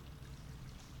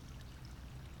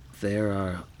 There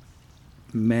are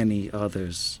many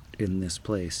others in this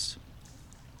place.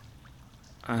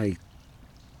 I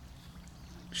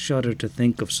shudder to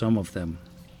think of some of them,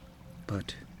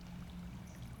 but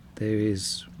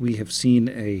we have seen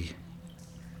a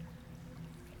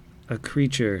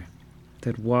creature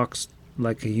that walks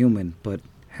like a human but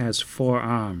has 4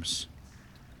 arms.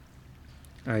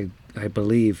 I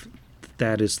believe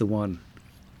that is the one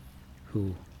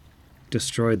who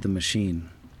destroyed the machine.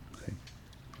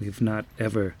 We've not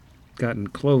ever gotten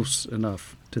close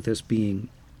enough to this being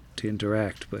to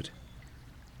interact, but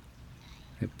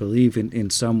I believe in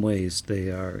some ways they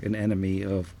are an enemy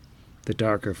of the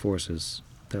darker forces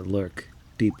that lurk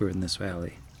deeper in this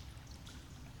valley.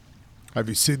 Have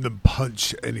you seen them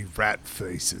punch any rat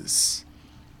faces?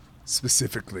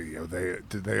 Specifically,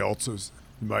 did they also...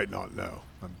 You might not know.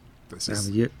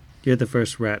 You're the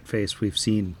first rat face we've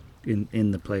seen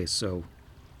in the place, so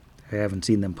I haven't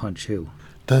seen them punch who.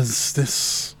 Does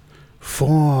this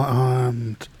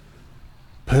 4-armed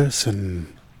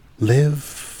person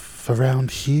live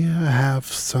around here? Have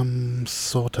some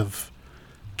sort of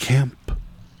camp?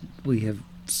 We have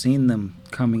seen them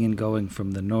coming and going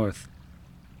from the north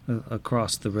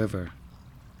across the river,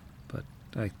 but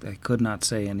I could not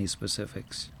say any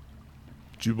specifics.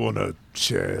 Do you want to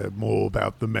share more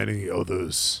about the many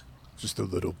others? Just a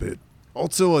little bit.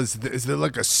 Also, is there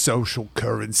like a social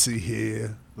currency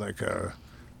here? Like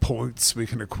points we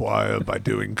can acquire by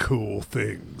doing cool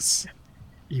things?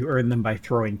 You earn them by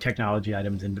throwing technology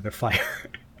items into the fire.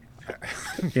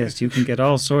 Yes, you can get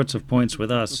all sorts of points with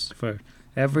us. For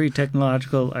every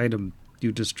technological item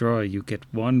you destroy, you get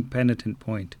 1 penitent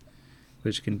point.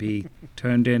 which can be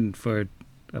turned in for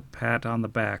a pat on the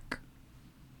back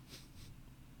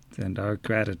and our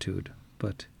gratitude.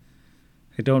 But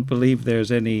I don't believe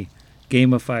there's any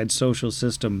gamified social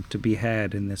system to be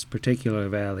had in this particular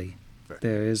valley.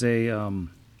 There is a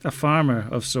farmer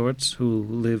of sorts who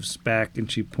lives back, and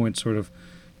she points sort of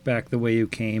back the way you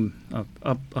came,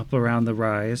 up around the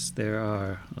rise. There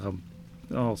are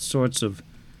all sorts of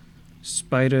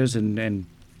spiders and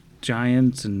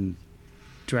giants and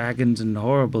dragons and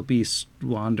horrible beasts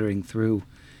wandering through.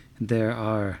 And there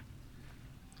are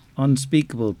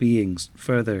unspeakable beings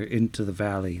further into the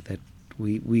valley that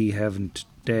we haven't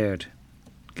dared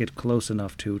get close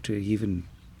enough to even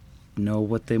know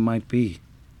what they might be.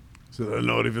 So they're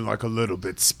not even like a little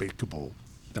bit speakable.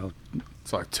 Oh,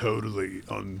 It's like totally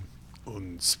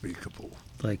unspeakable.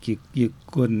 like you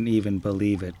couldn't even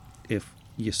believe it if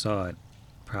you saw it,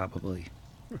 probably.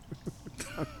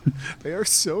 They are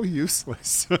so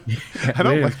useless. I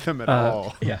don't like them at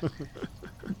all. Yeah.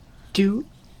 Do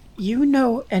you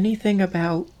know anything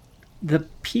about the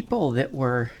people that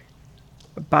were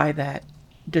by that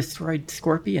destroyed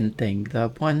scorpion thing?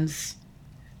 The ones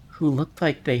who looked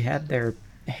like they had their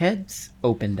heads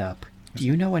opened up. Do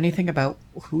you know anything about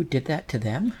who did that to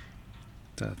them?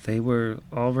 They were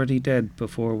already dead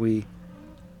before we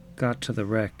got to the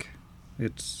wreck.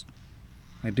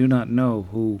 I do not know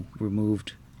who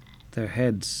removed their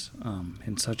heads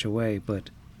in such a way, but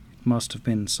it must have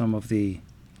been some of the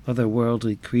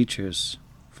otherworldly creatures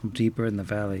from deeper in the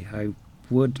valley. I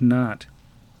would not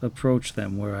approach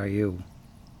them were I you.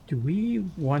 Do we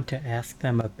want to ask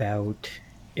them about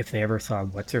if they ever saw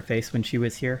What's-Her-Face when she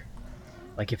was here?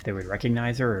 Like if they would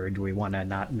recognize her, or do we want to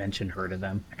not mention her to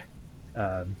them?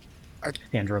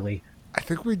 Sandra Lee. I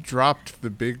think we dropped the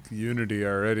big unity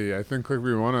already. I think like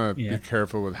we want to Yeah. be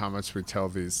careful with how much we tell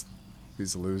these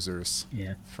losers.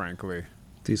 Yeah. Frankly.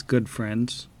 These good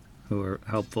friends who are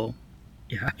helpful.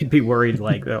 Yeah, I'd be worried.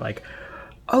 Like they're like,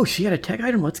 "Oh, she had a tech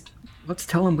item. Let's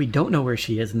tell them we don't know where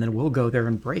she is, and then we'll go there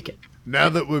and break it." Now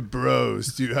that we're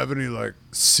bros, do you have any like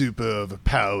super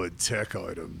overpowered tech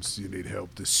items you need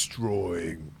help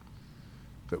destroying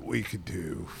that we could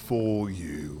do for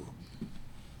you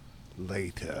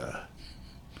later?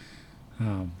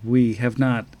 We have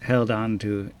not held on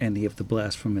to any of the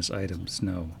blasphemous items,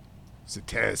 no. It's a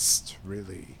test,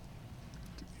 really.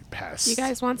 You pass. You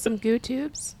guys want some goo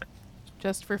tubes?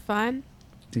 Just for fun?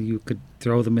 You could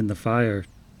throw them in the fire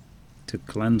to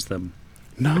cleanse them,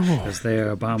 No. as they are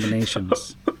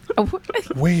abominations.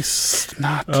 Waste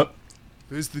not.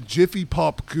 There's the Jiffy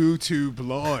Pop goo tube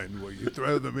line where you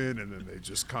throw them in and then they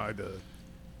just kind of,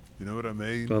 you know what I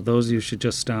mean? Well, those you should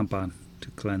just stomp on to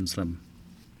cleanse them.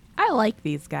 I like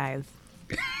these guys.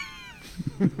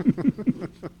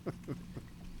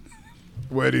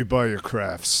 Where do you buy your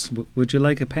crafts? Would you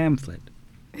like a pamphlet?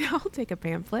 I'll take a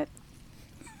pamphlet.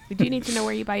 We do need to know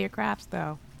where you buy your crafts,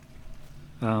 though.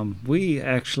 We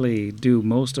actually do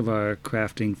most of our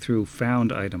crafting through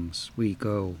found items. We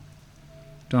go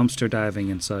dumpster diving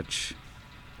and such.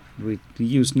 We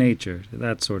use nature,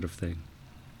 that sort of thing.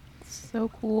 So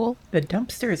cool. The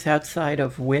dumpster is outside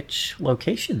of which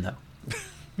location, though?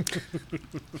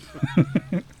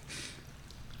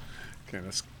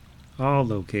 All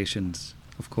locations,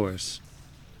 of course.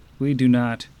 We do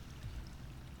not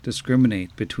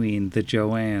discriminate between the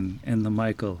Joanne and the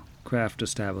Michael craft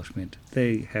establishment.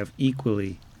 They have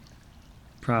equally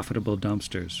profitable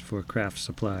dumpsters for craft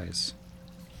supplies.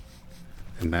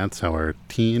 And that's how our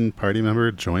teen party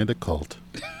member joined a cult.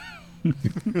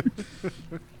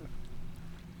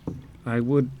 I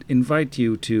would invite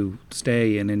you to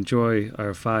stay and enjoy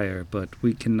our fire, but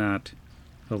we cannot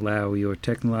allow your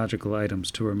technological items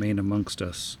to remain amongst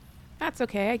us. That's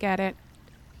okay, I get it.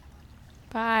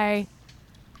 Bye.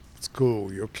 It's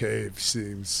cool. Your cave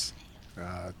seems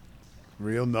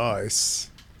real nice.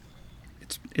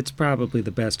 It's probably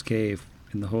the best cave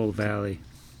in the whole valley.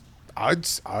 I'd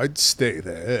stay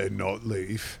there and not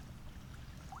leave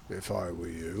if I were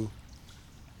you,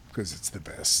 because it's the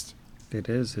best. It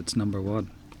is. It's number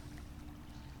one.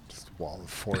 Just wall of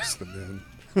force them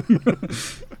in.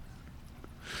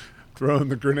 Throwing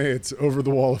the grenades over the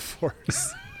wall of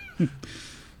force.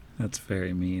 That's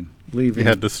very mean. Leaving.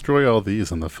 Yeah, destroy all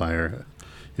these in the fire.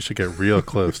 You should get real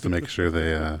close to make sure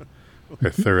they are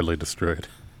thoroughly destroyed.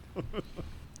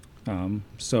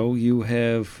 So you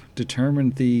have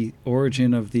determined the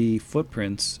origin of the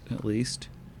footprints, at least.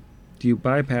 You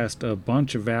bypassed a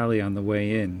bunch of valley on the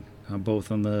way in,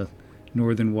 both on the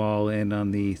northern wall and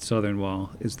on the southern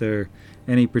wall. Is there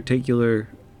any particular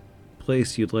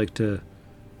place you'd like to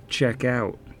check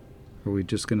out? Or are we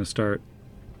just going to start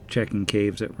checking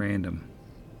caves at random?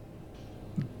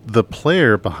 the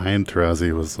player behind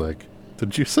Tarazi was like,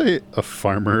 did you say a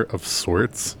farmer of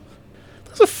sorts?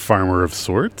 There's a farmer of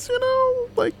sorts,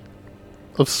 like,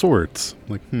 of sorts.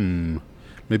 Like,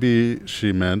 maybe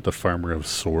she meant a farmer of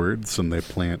swords and they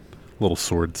plant little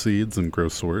sword seeds and grow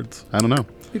swords. I don't know.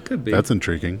 It could be. That's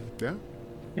intriguing. Yeah.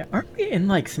 Yeah, aren't we in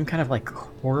like some kind of like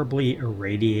horribly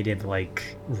irradiated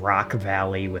like rock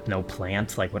valley with no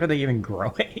plants? Like, what are they even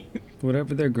growing?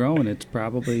 Whatever they're growing, it's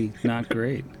probably not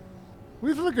great. We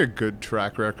have like a good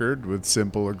track record with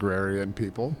simple agrarian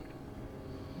people.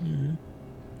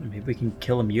 Maybe we can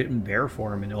kill a mutant bear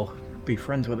for him and he'll be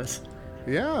friends with us.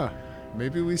 Yeah.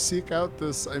 Maybe we seek out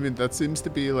this. I mean, that seems to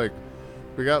be like,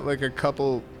 we got like a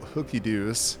couple hooky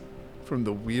doos from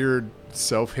the weird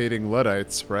self-hating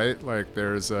Luddites, right? Like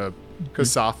there's a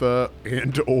Kasafa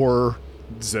and or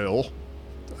Zill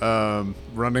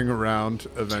running around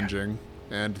avenging.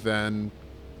 And then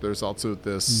there's also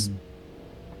this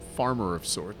farmer of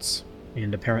sorts.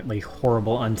 And apparently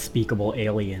horrible, unspeakable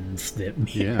aliens that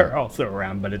Yeah. are also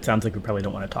around, but it sounds like we probably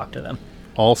don't want to talk to them.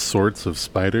 All sorts of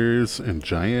spiders and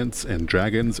giants and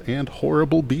dragons and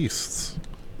horrible beasts,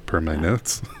 per my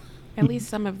notes. At least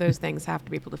some of those things have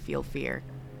to be able to feel fear.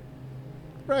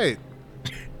 Right.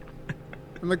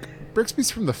 And like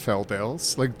Brixby's from the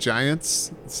Feldales, like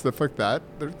giants, stuff like that.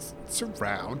 It's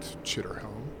around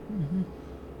Chitterhome.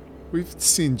 We've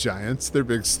seen giants. They're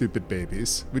big, stupid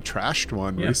babies. We trashed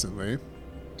one Yeah. recently.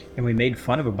 And we made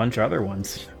fun of a bunch of other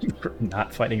ones for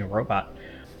not fighting a robot.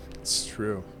 It's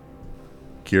true.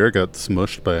 Kira got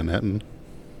smushed by a netton.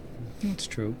 That's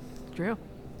true. True.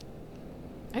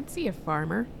 I'd see a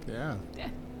farmer. Yeah. Yeah.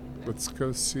 Let's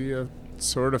go see a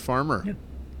sort of farmer. Yeah.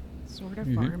 Sort of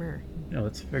farmer. No,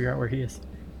 let's figure out where he is.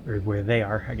 Or where they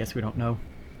are. I guess we don't know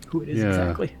who it is Yeah.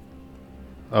 exactly.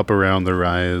 Up around the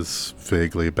rise,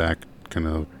 vaguely back kind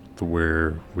of to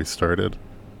where we started.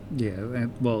 Yeah,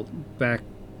 and, well, back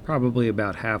probably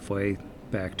about halfway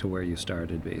back to where you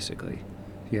started, basically.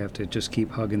 You have to just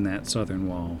keep hugging that southern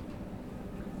wall.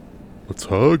 Let's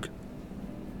hug.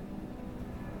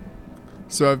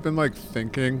 So I've been like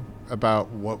thinking about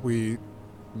what we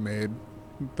made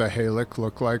the Halic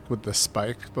look like with the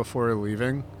spike before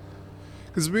leaving.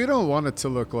 Because we don't want it to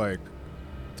look like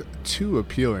too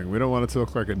appealing. We don't want it to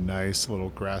look like a nice little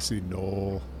grassy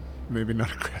knoll. Maybe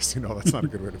not a grassy knoll. That's not a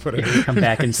good way to put it. You come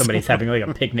back and Nice somebody's little- having like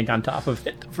a picnic on top of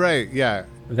it. Right, yeah.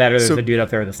 That or there's So- a dude up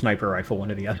there with a sniper rifle,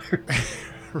 one or the other.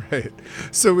 Right.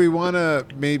 So we want to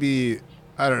maybe,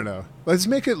 I don't know. Let's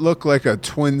make it look like a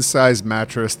twin-size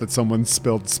mattress that someone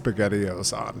spilled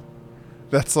SpaghettiOs on.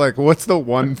 That's like, what's the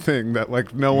one thing that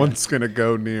like no one's going to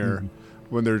go near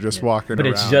when they're just walking But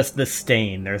around? it's just the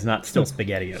stain. There's not still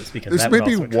SpaghettiOs because There's that would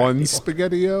maybe also attract one people.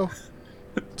 SpaghettiO.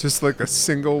 Just like a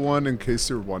single one in case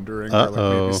you're wondering. Or like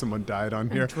Uh-oh. maybe someone died on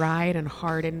here. Dried and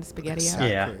hardened spaghetti. Exactly.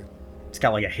 Yeah. It's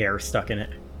got like a hair stuck in it.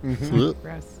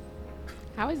 Gross.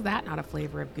 How is that not a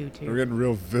flavor of goo We're too? getting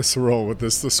real visceral with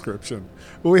this description.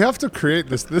 Well, we have to create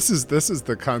this. This is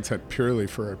the content purely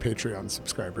for our Patreon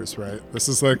subscribers, right? This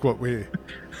is like what we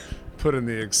put in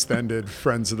the extended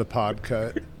friends of the pod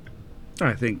cut.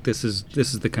 I think this is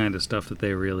the kind of stuff that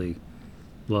they really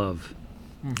love.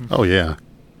 Oh yeah,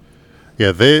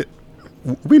 yeah.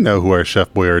 We know who our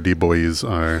Chef Boyardee boys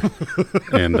are,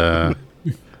 and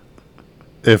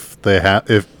if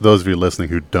those of you listening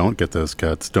who don't get those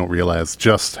cuts don't realize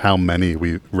just how many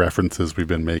references we've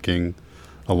been making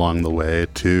along the way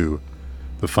to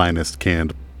the finest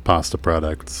canned pasta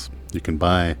products you can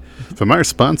buy from our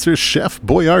sponsor, Chef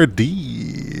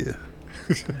Boyardee.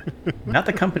 Not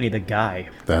the company, the guy.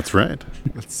 That's right.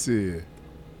 Let's see.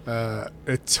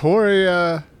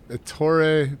 Ettore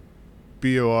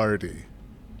Boiardi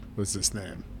was his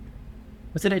name.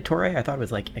 Was it Ettore? I thought it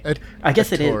was like. Et- I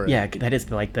guess it Ettore. is. Yeah, that is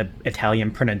like the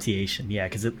Italian pronunciation. Yeah,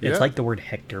 because it's Yeah. like the word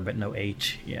Hector, but no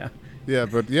H. Yeah. Yeah,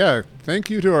 but yeah, thank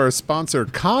you to our sponsor,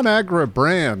 ConAgra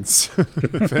Brands.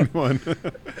 If anyone,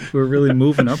 We're really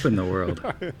moving up in the world.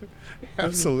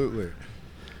 absolutely.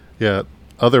 Yeah,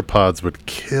 other pods would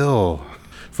kill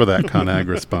for that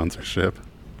ConAgra sponsorship.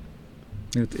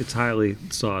 It's highly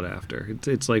sought after.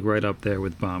 It's like right up there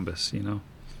with Bombas, you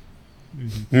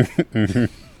know?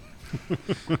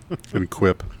 And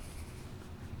Quip.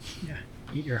 Yeah.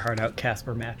 Eat your heart out,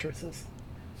 Casper mattresses.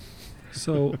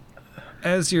 So,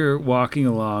 as you're walking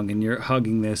along and you're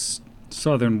hugging this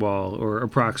southern wall, or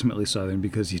approximately southern,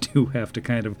 because you do have to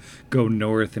kind of go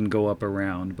north and go up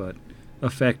around, but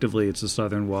effectively it's the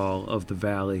southern wall of the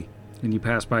valley. And you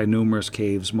pass by numerous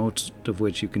caves, most of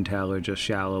which you can tell are just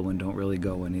shallow and don't really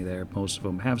go any there. Most of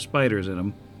them have spiders in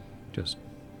them.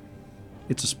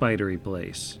 It's a spidery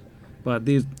place. But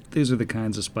these are the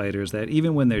kinds of spiders that,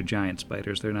 even when they're giant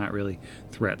spiders, they're not really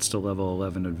threats to level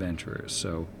 11 adventurers.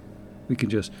 So we can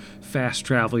just fast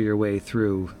travel your way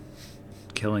through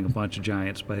killing a bunch of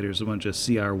giant spiders, a bunch of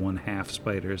CR1 half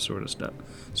spiders, sort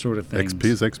of things.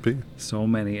 XP's XP. So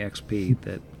many XP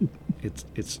that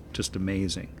it's just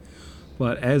amazing.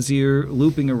 But as you're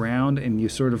looping around and you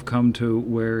sort of come to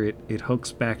where it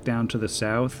hooks back down to the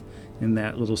south, in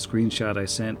that little screenshot I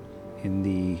sent in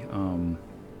the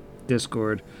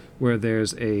Discord, where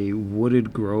there's a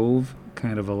wooded grove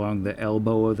kind of along the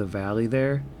elbow of the valley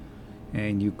there,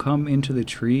 and you come into the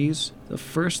trees, the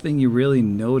first thing you really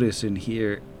notice in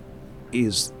here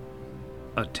is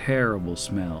a terrible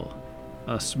smell.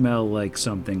 A smell like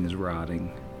something is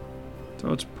rotting.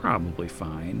 So it's probably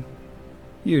fine.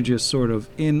 You're just sort of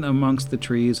in amongst the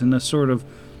trees in a sort of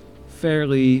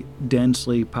fairly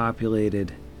densely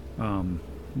populated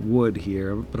wood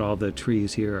here, but all the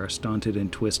trees here are stunted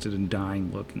and twisted and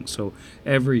dying looking. So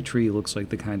every tree looks like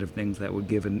the kind of things that would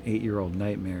give an 8-year-old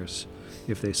nightmares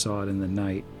if they saw it in the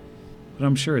night. But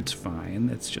I'm sure it's fine.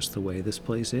 It's just the way this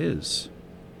place is.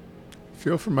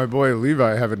 Feel for my boy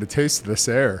Levi having to taste this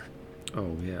air.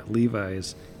 Oh yeah, Levi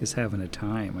is having a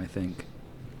time, I think.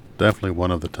 Definitely one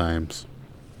of the times.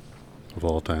 Of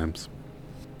all times.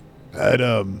 That,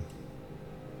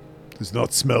 does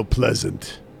not smell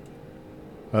pleasant.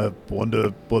 I wonder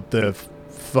what they're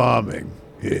farming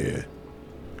here.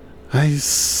 I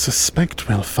suspect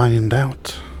we'll find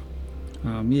out.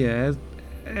 Yeah,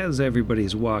 as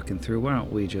everybody's walking through, why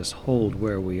don't we just hold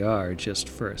where we are just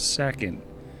for a second?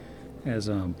 As,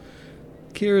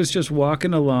 Kira's just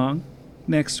walking along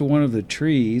next to one of the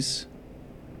trees,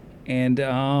 and,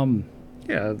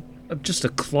 yeah, just a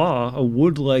claw, a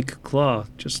wood-like claw,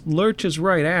 just lurches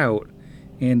right out,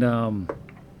 and,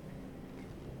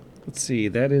 let's see,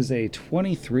 that is a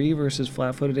 23 versus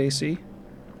flat-footed AC?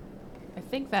 I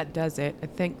think that does it. I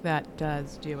think that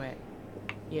does do it.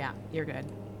 Yeah, you're good.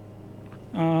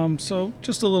 So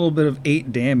just a little bit of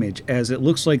 8 damage, as it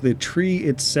looks like the tree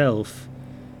itself,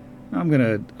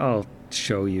 I'll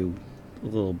show you a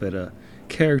little bit of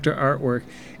character artwork,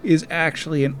 is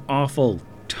actually an awful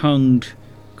tongued,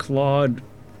 clawed,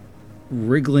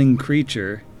 wriggling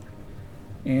creature.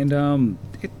 And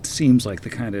it seems like the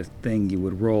kind of thing you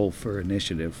would roll for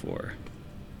initiative for.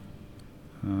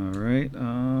 Alright,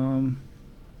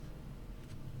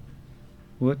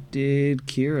 what did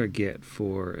Kira get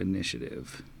for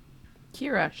initiative?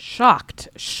 Kira,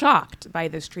 shocked by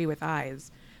this tree with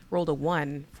eyes, rolled a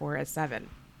 1 for a 7.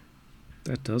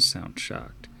 That does sound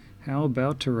shocked. How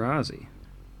about Tarazi?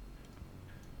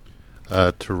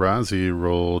 Tarazi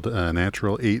rolled a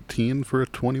natural 18 for a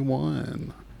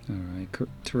 21. Alright,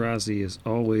 Tarazi is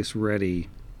always ready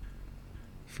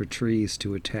for trees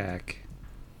to attack,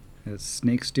 as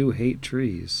snakes do hate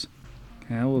trees.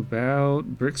 How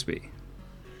about Brixby?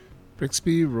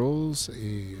 Brixby rolls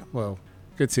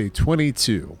gets a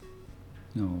 22.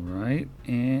 Alright,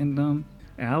 and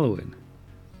Alwyn.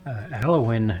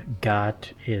 Alwyn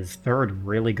got his third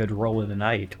really good roll of the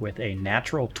night with a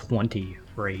natural 20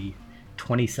 for a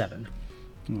 27.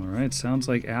 Alright, sounds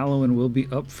like Alwyn will be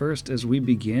up first as we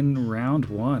begin round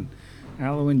 1.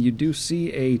 Alwyn, you do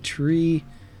see a tree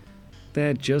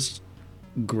that just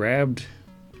grabbed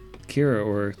Kira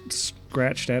or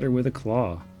scratched at her with a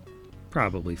claw.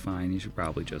 Probably fine. You should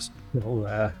probably just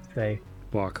He'll say,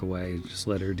 walk away. Just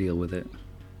let her deal with it.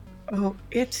 "Oh,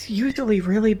 it's usually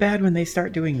really bad when they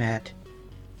start doing that."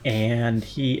 And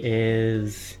he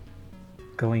is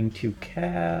going to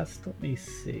cast, let me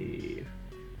see.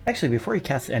 Actually, before he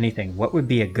casts anything, what would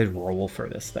be a good roll for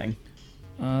this thing?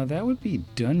 That would be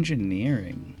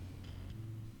Dungeoneering.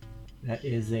 That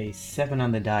is a 7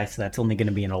 on the die, so that's only going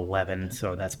to be an 11,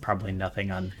 so that's probably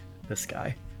nothing on this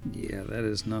guy. Yeah, that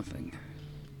is nothing.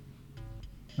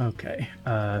 Okay,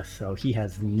 so he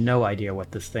has no idea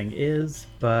what this thing is,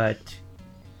 but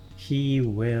he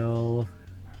will...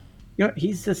 You know,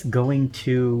 he's just going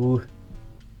to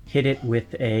hit it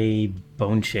with a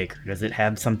bone shaker. Does it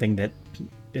have something that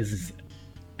is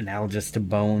analogous to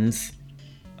bones?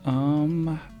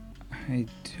 I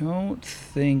don't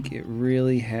think it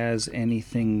really has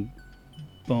anything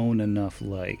bone enough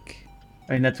like.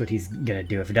 I mean, that's what he's gonna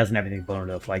do. If it doesn't have anything bone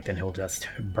enough like, then he'll just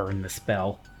burn the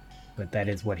spell. But that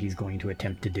is what he's going to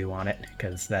attempt to do on it,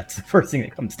 because that's the first thing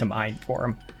that comes to mind for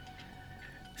him.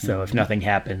 So if nothing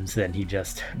happens, then he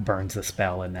just burns the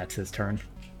spell, and that's his turn.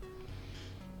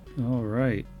 All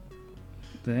right.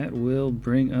 That will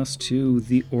bring us to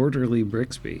the orderly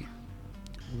Brixby.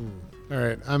 All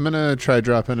right, I'm going to try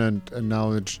dropping a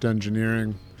knowledge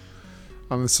engineering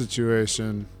on the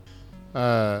situation.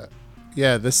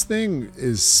 Yeah, this thing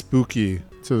is spooky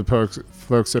to the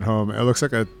folks at home. It looks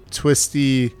like a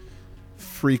twisty,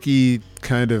 freaky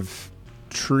kind of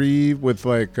tree with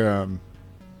like a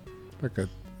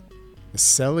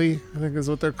celly, I think is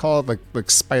what they're called, like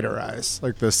spider eyes,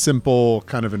 like the simple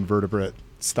kind of invertebrate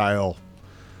style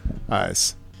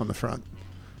eyes on the front.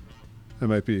 I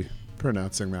might be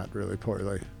pronouncing that really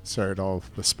poorly. Sorry to all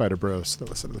the spider bros that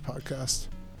listen to the podcast.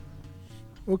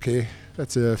 Okay,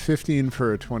 that's a 15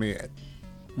 for a 28.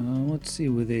 Let's see,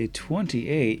 with a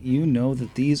 28, you know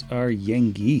that these are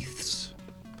Yangeeths.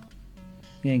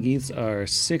 Yangeeths are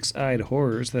six-eyed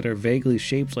horrors that are vaguely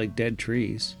shaped like dead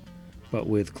trees, but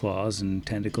with claws and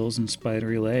tentacles and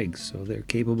spidery legs, so they're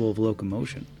capable of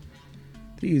locomotion.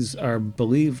 These are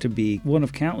believed to be one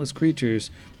of countless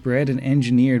creatures bred and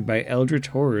engineered by eldritch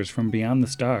horrors from beyond the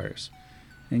stars.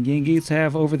 And Yangeeths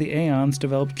have, over the aeons,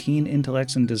 developed keen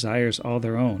intellects and desires all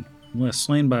their own. Unless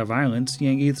slain by violence,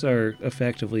 Yangeeths are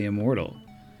effectively immortal.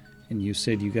 And you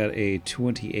said you got a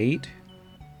 28?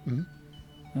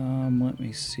 Mm-hmm. Let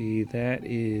me see. That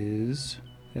is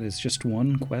just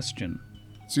one question.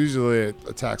 It's usually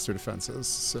attacks or defenses,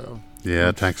 so... Yeah,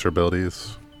 attacks or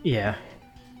abilities. Yeah.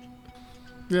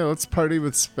 Yeah, let's party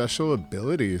with special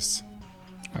abilities.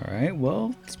 Alright,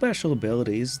 well, special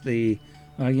abilities. The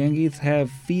Yangeeths have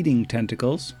feeding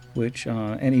tentacles, which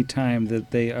any time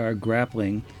that they are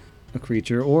grappling a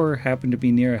creature or happen to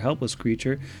be near a helpless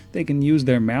creature, they can use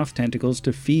their mouth tentacles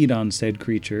to feed on said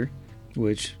creature,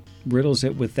 which riddles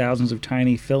it with thousands of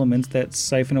tiny filaments that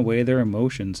siphon away their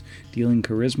emotions, dealing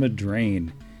charisma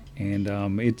drain. And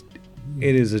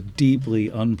it is a deeply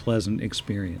unpleasant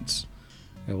experience.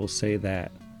 I will say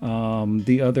that.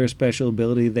 The other special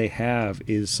ability they have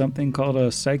is something called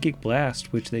a Psychic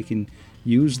Blast, which they can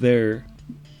use their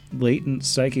latent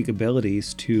psychic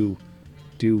abilities to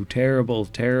do terrible,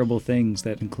 terrible things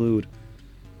that include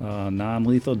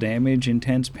non-lethal damage,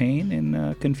 intense pain,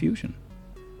 and confusion.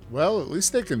 Well, at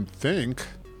least they can think,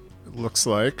 it looks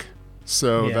like.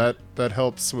 So Yeah. that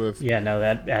helps with... Yeah, no,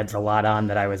 that adds a lot on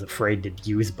that I was afraid to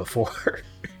use before.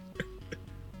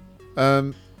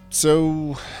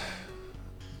 So...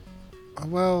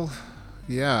 Well,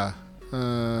 yeah.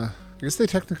 I guess they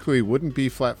technically wouldn't be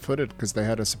flat-footed because they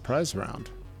had a surprise round.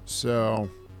 So...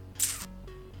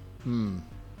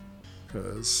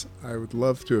 Because I would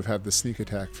love to have had the sneak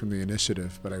attack from the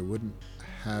initiative, but I wouldn't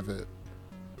have it.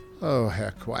 Oh,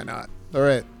 heck, why not? All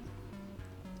right.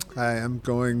 I am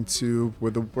going to,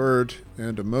 with a word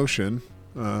and emotion,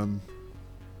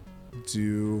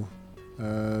 do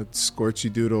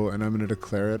Scorchy Doodle, and I'm going to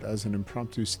declare it as an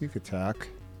impromptu sneak attack.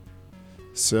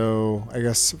 So, I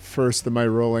guess first, am I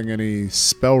rolling any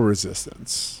spell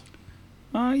resistance?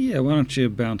 Yeah, why don't you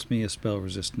bounce me a spell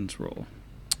resistance roll?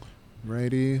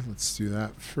 Righty, let's do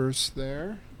that first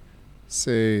there.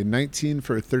 Say 19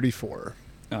 for 34.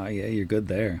 Yeah, you're good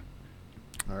there.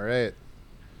 All right.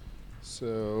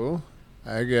 So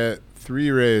I get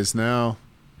 3 rays now,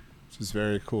 which is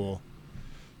very cool.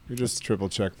 You just triple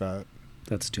check that.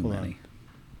 That's too Hold on. many.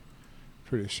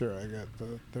 Pretty sure I got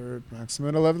the 3rd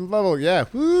maximum 11th level. Yeah,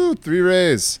 woo, 3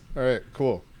 rays. All right,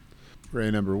 cool.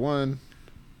 Ray number 1,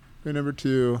 ray number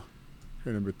 2,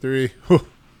 ray number 3. Whew.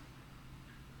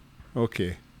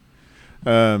 Okay.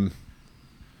 That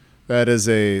is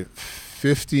a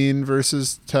 15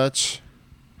 versus touch.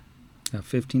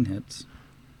 15 hits.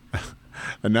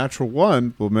 A natural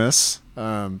 1 will miss,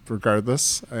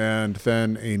 regardless. And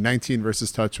then a 19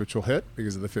 versus touch, which will hit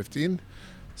because of the 15.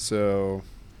 So,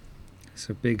 These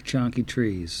are big, chunky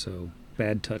trees, so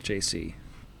bad touch AC.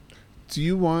 do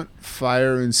you want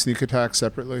fire and sneak attack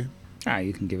separately?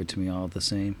 You can give it to me all the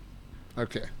same.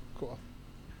 Okay, cool.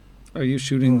 Are you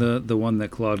shooting the one that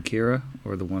clawed Kira,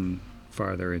 or the one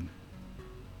farther in?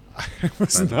 I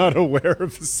was not aware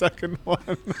of the second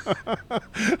one.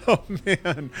 Oh,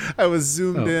 man. I was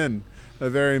zoomed in. A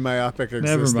very myopic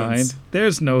existence. Never mind.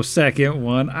 There's no second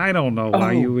one. I don't know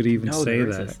why you would even no, say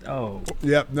there is that.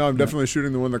 Yep, no, I'm definitely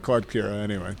shooting the one that clawed Kira.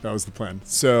 Anyway, that was the plan.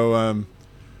 So, all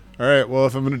right, well,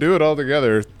 if I'm going to do it all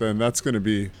together, then that's going to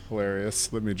be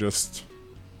hilarious. Let me just...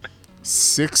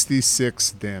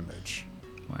 66 damage.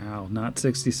 Wow, not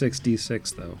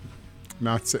 66d6, though.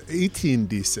 Not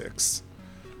 18d6.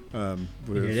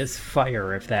 It is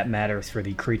fire if that matters for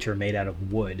the creature made out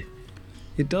of wood.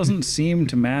 It doesn't seem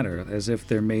to matter, as if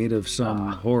they're made of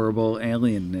some horrible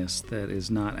alienness that is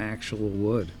not actual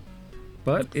wood.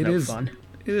 But it No is fun.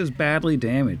 it is badly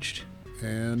damaged.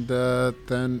 And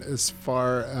then as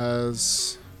far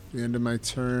as the end of my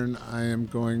turn, I am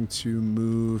going to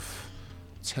move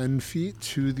 10 feet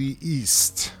to the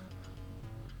east.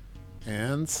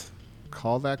 And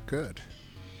call that good.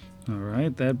 All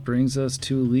right, that brings us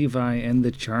to Levi and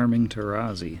the charming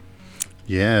Tarazi.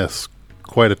 Yes,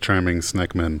 quite a charming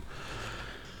snackman.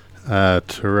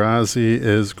 Tarazi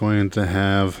is going to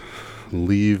have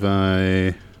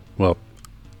Levi. Well,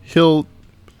 he'll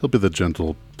be the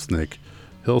gentle snake.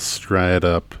 He'll stride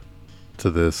up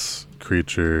to this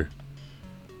creature,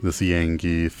 this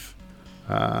Yangeeth,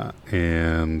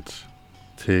 and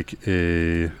take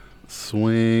a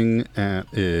swing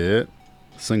at it.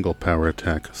 Single power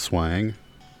attack swang.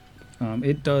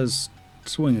 It does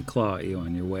swing a claw at you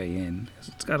on your way in.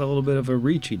 It's got a little bit of a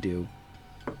reachy do.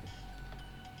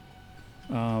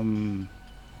 That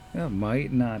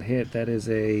might not hit. That is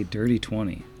a dirty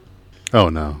 20. Oh,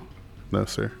 no. No,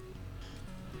 sir.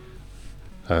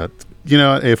 You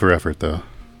know what? A for effort, though.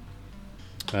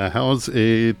 How's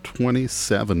a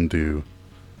 27 do?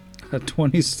 A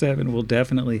 27 will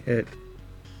definitely hit.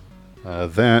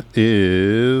 That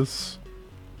is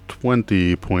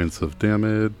 20 points of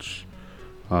damage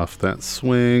off that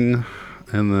swing.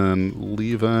 And then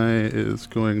Levi is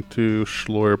going to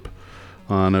schlorp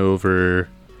on over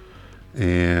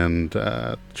and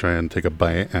try and take a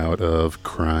bite out of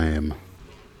crime.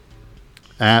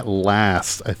 At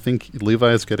last, I think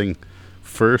Levi is getting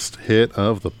first hit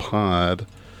of the pod.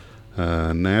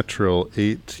 Natural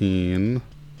 18.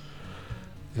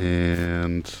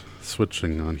 And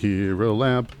switching on Hero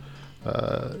Lab.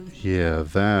 Yeah,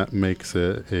 that makes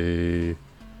it a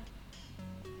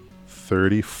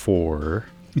 34.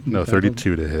 No,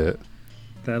 32 to hit.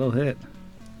 That'll hit.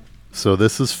 So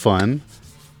this is fun.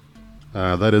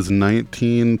 That is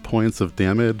 19 points of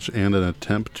damage and an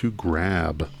attempt to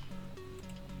grab.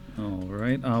 All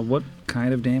right. What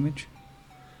kind of damage?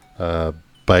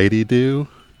 Bitey do,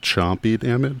 chompy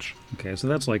damage. Okay, so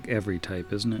that's like every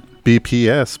type, isn't it?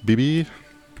 BPS, BB.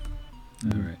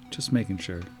 All right, just making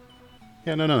sure.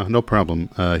 Yeah, no problem.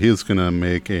 He's going to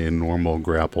make a normal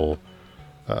grapple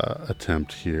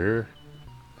attempt here.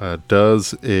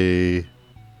 Does a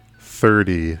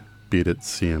 30 beat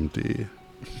its CMD?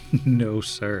 No,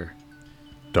 sir.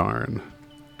 Darn.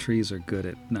 Trees are good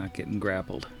at not getting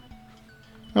grappled.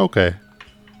 Okay.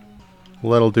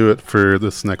 Well, that'll do it for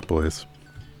the snack boys.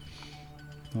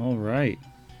 All right.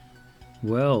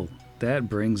 Well, that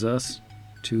brings us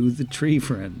to the tree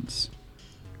friends.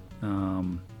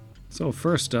 So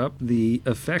first up, the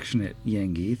affectionate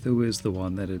Yangeeth, who is the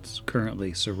one that is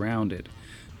currently surrounded.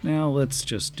 Now let's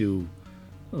just do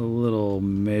a little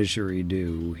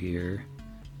measure-do here.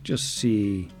 Just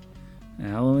see,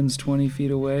 Alwyn's 20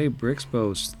 feet away,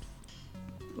 Brixbo's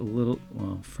a little,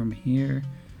 well, from here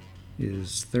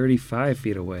is 35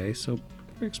 feet away, so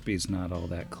Brixby's not all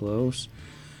that close.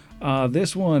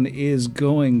 This one is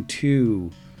going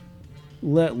to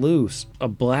let loose a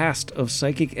blast of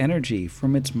psychic energy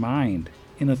from its mind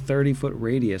in a 30-foot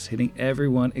radius, hitting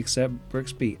everyone except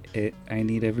Brixby. I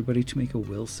need everybody to make a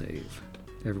will save.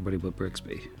 Everybody but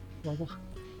Brixby.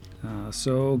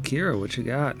 So, Kira, what you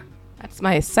got? That's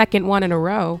my second one in a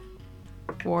row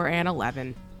for an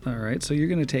 11. All right, so you're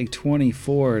going to take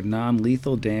 24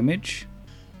 non-lethal damage,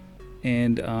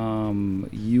 and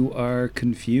you are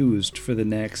confused for the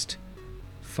next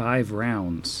 5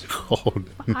 rounds. Oh,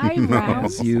 5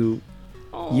 rounds?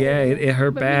 Oh, it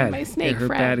hurt but bad. my snake It hurt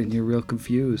friend. bad, and you're real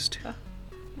confused.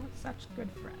 Such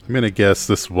good friend. I'm going to guess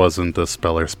this wasn't a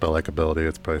spell or spell-like ability.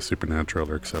 It's probably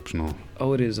supernatural or exceptional.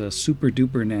 Oh, it is a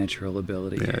super-duper natural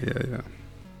ability.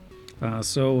 Yeah.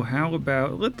 So how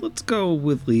about, let's go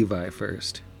with Levi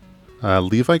first.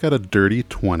 Levi got a dirty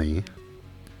 20.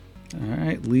 All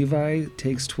right, Levi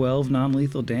takes 12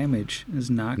 non-lethal damage, is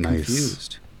not Nice.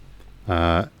 confused.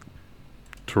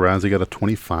 Tarazi got a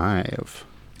 25.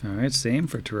 All right, same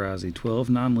for Tarazi. 12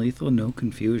 non-lethal, no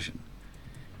confusion.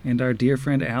 And our dear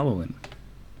friend Alwyn.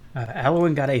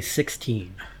 Alwyn got a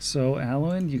 16. So,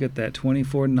 Alwyn, you get that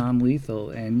 24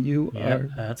 non-lethal, and you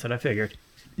That's what I figured.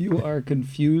 are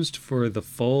confused for the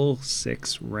full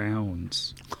 6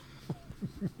 rounds.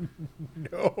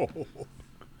 No.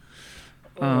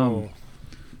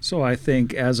 So I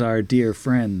think as our dear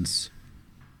friends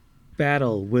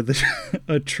battle with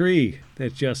a tree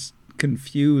that just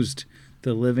confused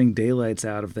the living daylights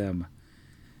out of them,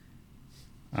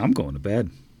 I'm going to bed.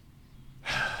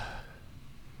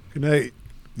 Good night,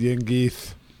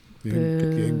 Yangeeth.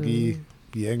 Yangeeth.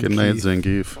 Good night,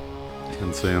 Zangief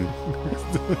and Sam.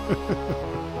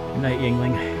 Good night,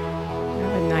 Yingling.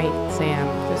 Have a night, Sam.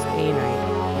 Just a night.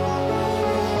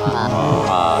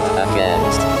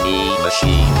 Against the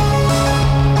machine.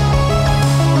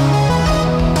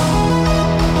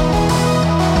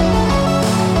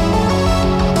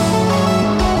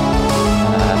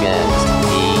 Against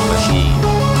the machine.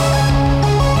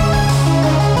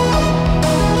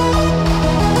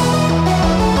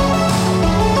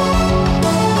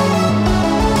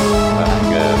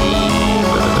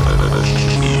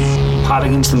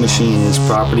 Against the Machine is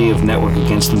property of Network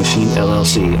Against the Machine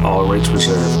LLC, all rights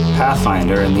reserved.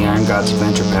 Pathfinder and the Iron Gods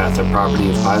Adventure Path are property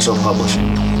of Paizo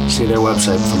Publishing. See their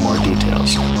website for more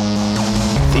details.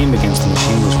 Theme Against the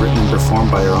Machine was written and performed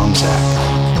by our own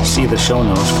Zach. See the show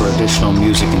notes for additional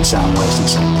music and sound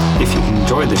licensing. If you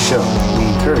enjoyed the show, we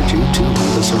encourage you to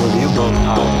leave us a review.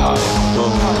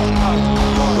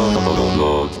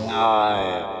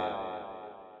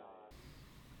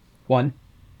 One,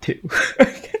 two.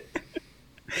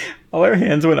 All our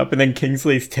hands went up, and then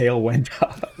Kingsley's tail went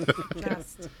up.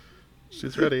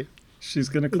 She's ready. She's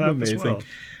going to clap Amazing.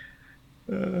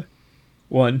 as well.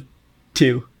 1,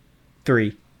 2,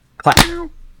 3, clap.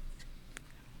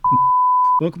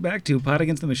 Welcome back to Pot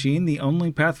Against the Machine, the only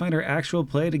Pathfinder actual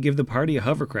play to give the party a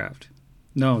hovercraft.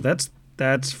 No,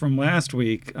 that's from last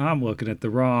week. I'm looking at the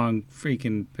wrong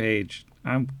freaking page.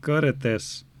 I'm good at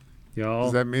this, y'all.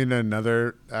 Does that mean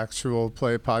another actual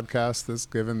play podcast has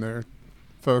given their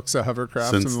folks a hovercraft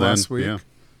Since in the then, last week? yeah.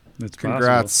 It's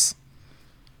Congrats.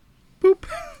 Boop.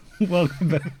 Welcome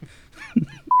back.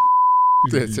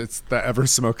 It's the ever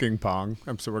smoking pong.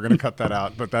 So we're going to cut that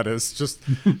out, but that is just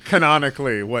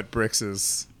canonically what Brix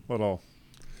is little.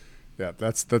 Yeah,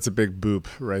 that's a big boop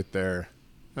right there.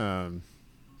 Boop.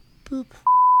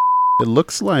 It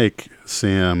looks like,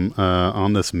 Sam,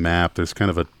 on this map, there's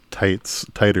kind of a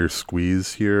tighter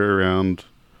squeeze here around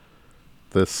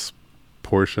this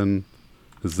portion.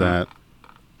 Is that...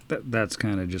 That's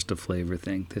kind of just a flavor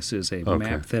thing. This is a Okay.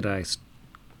 map that I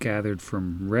gathered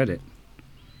from Reddit.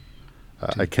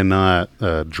 I cannot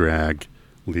drag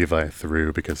Levi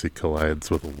through because he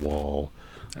collides with a wall.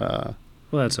 Well,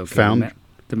 that's okay. Found-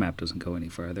 The map doesn't go any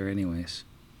farther anyways.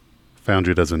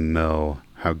 Foundry doesn't know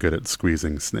how good at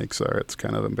squeezing snakes are. It's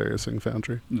kind of embarrassing,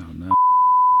 Foundry. No.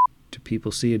 Do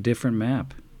people see a different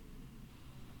map?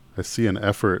 I see an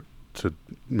effort to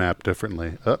map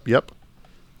differently. Yep.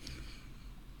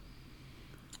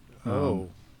 Oh.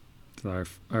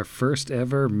 Our first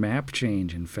ever map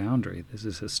change in Foundry. This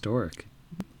is historic.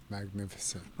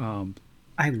 Magnificent.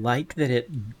 I like that it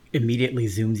immediately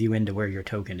zooms you into where your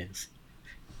token is,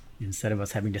 instead of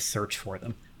us having to search for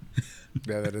them.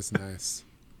 Yeah, that is nice.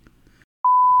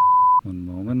 One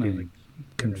moment, I'm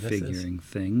where this is. configuring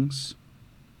things.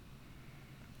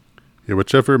 Yeah,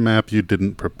 whichever map you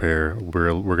didn't prepare,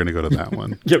 we're going to go to that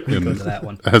one. Yep, go to that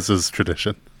one. As is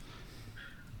tradition.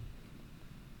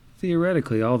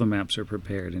 Theoretically, all the maps are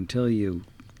prepared until you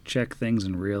check things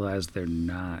and realize they're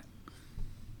not.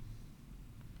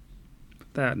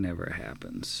 But that never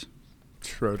happens.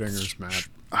 Schrodinger's map.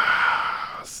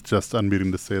 It's just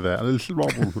unmuting to say that.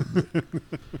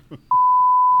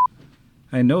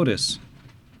 I notice.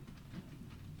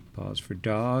 Pause for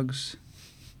dogs.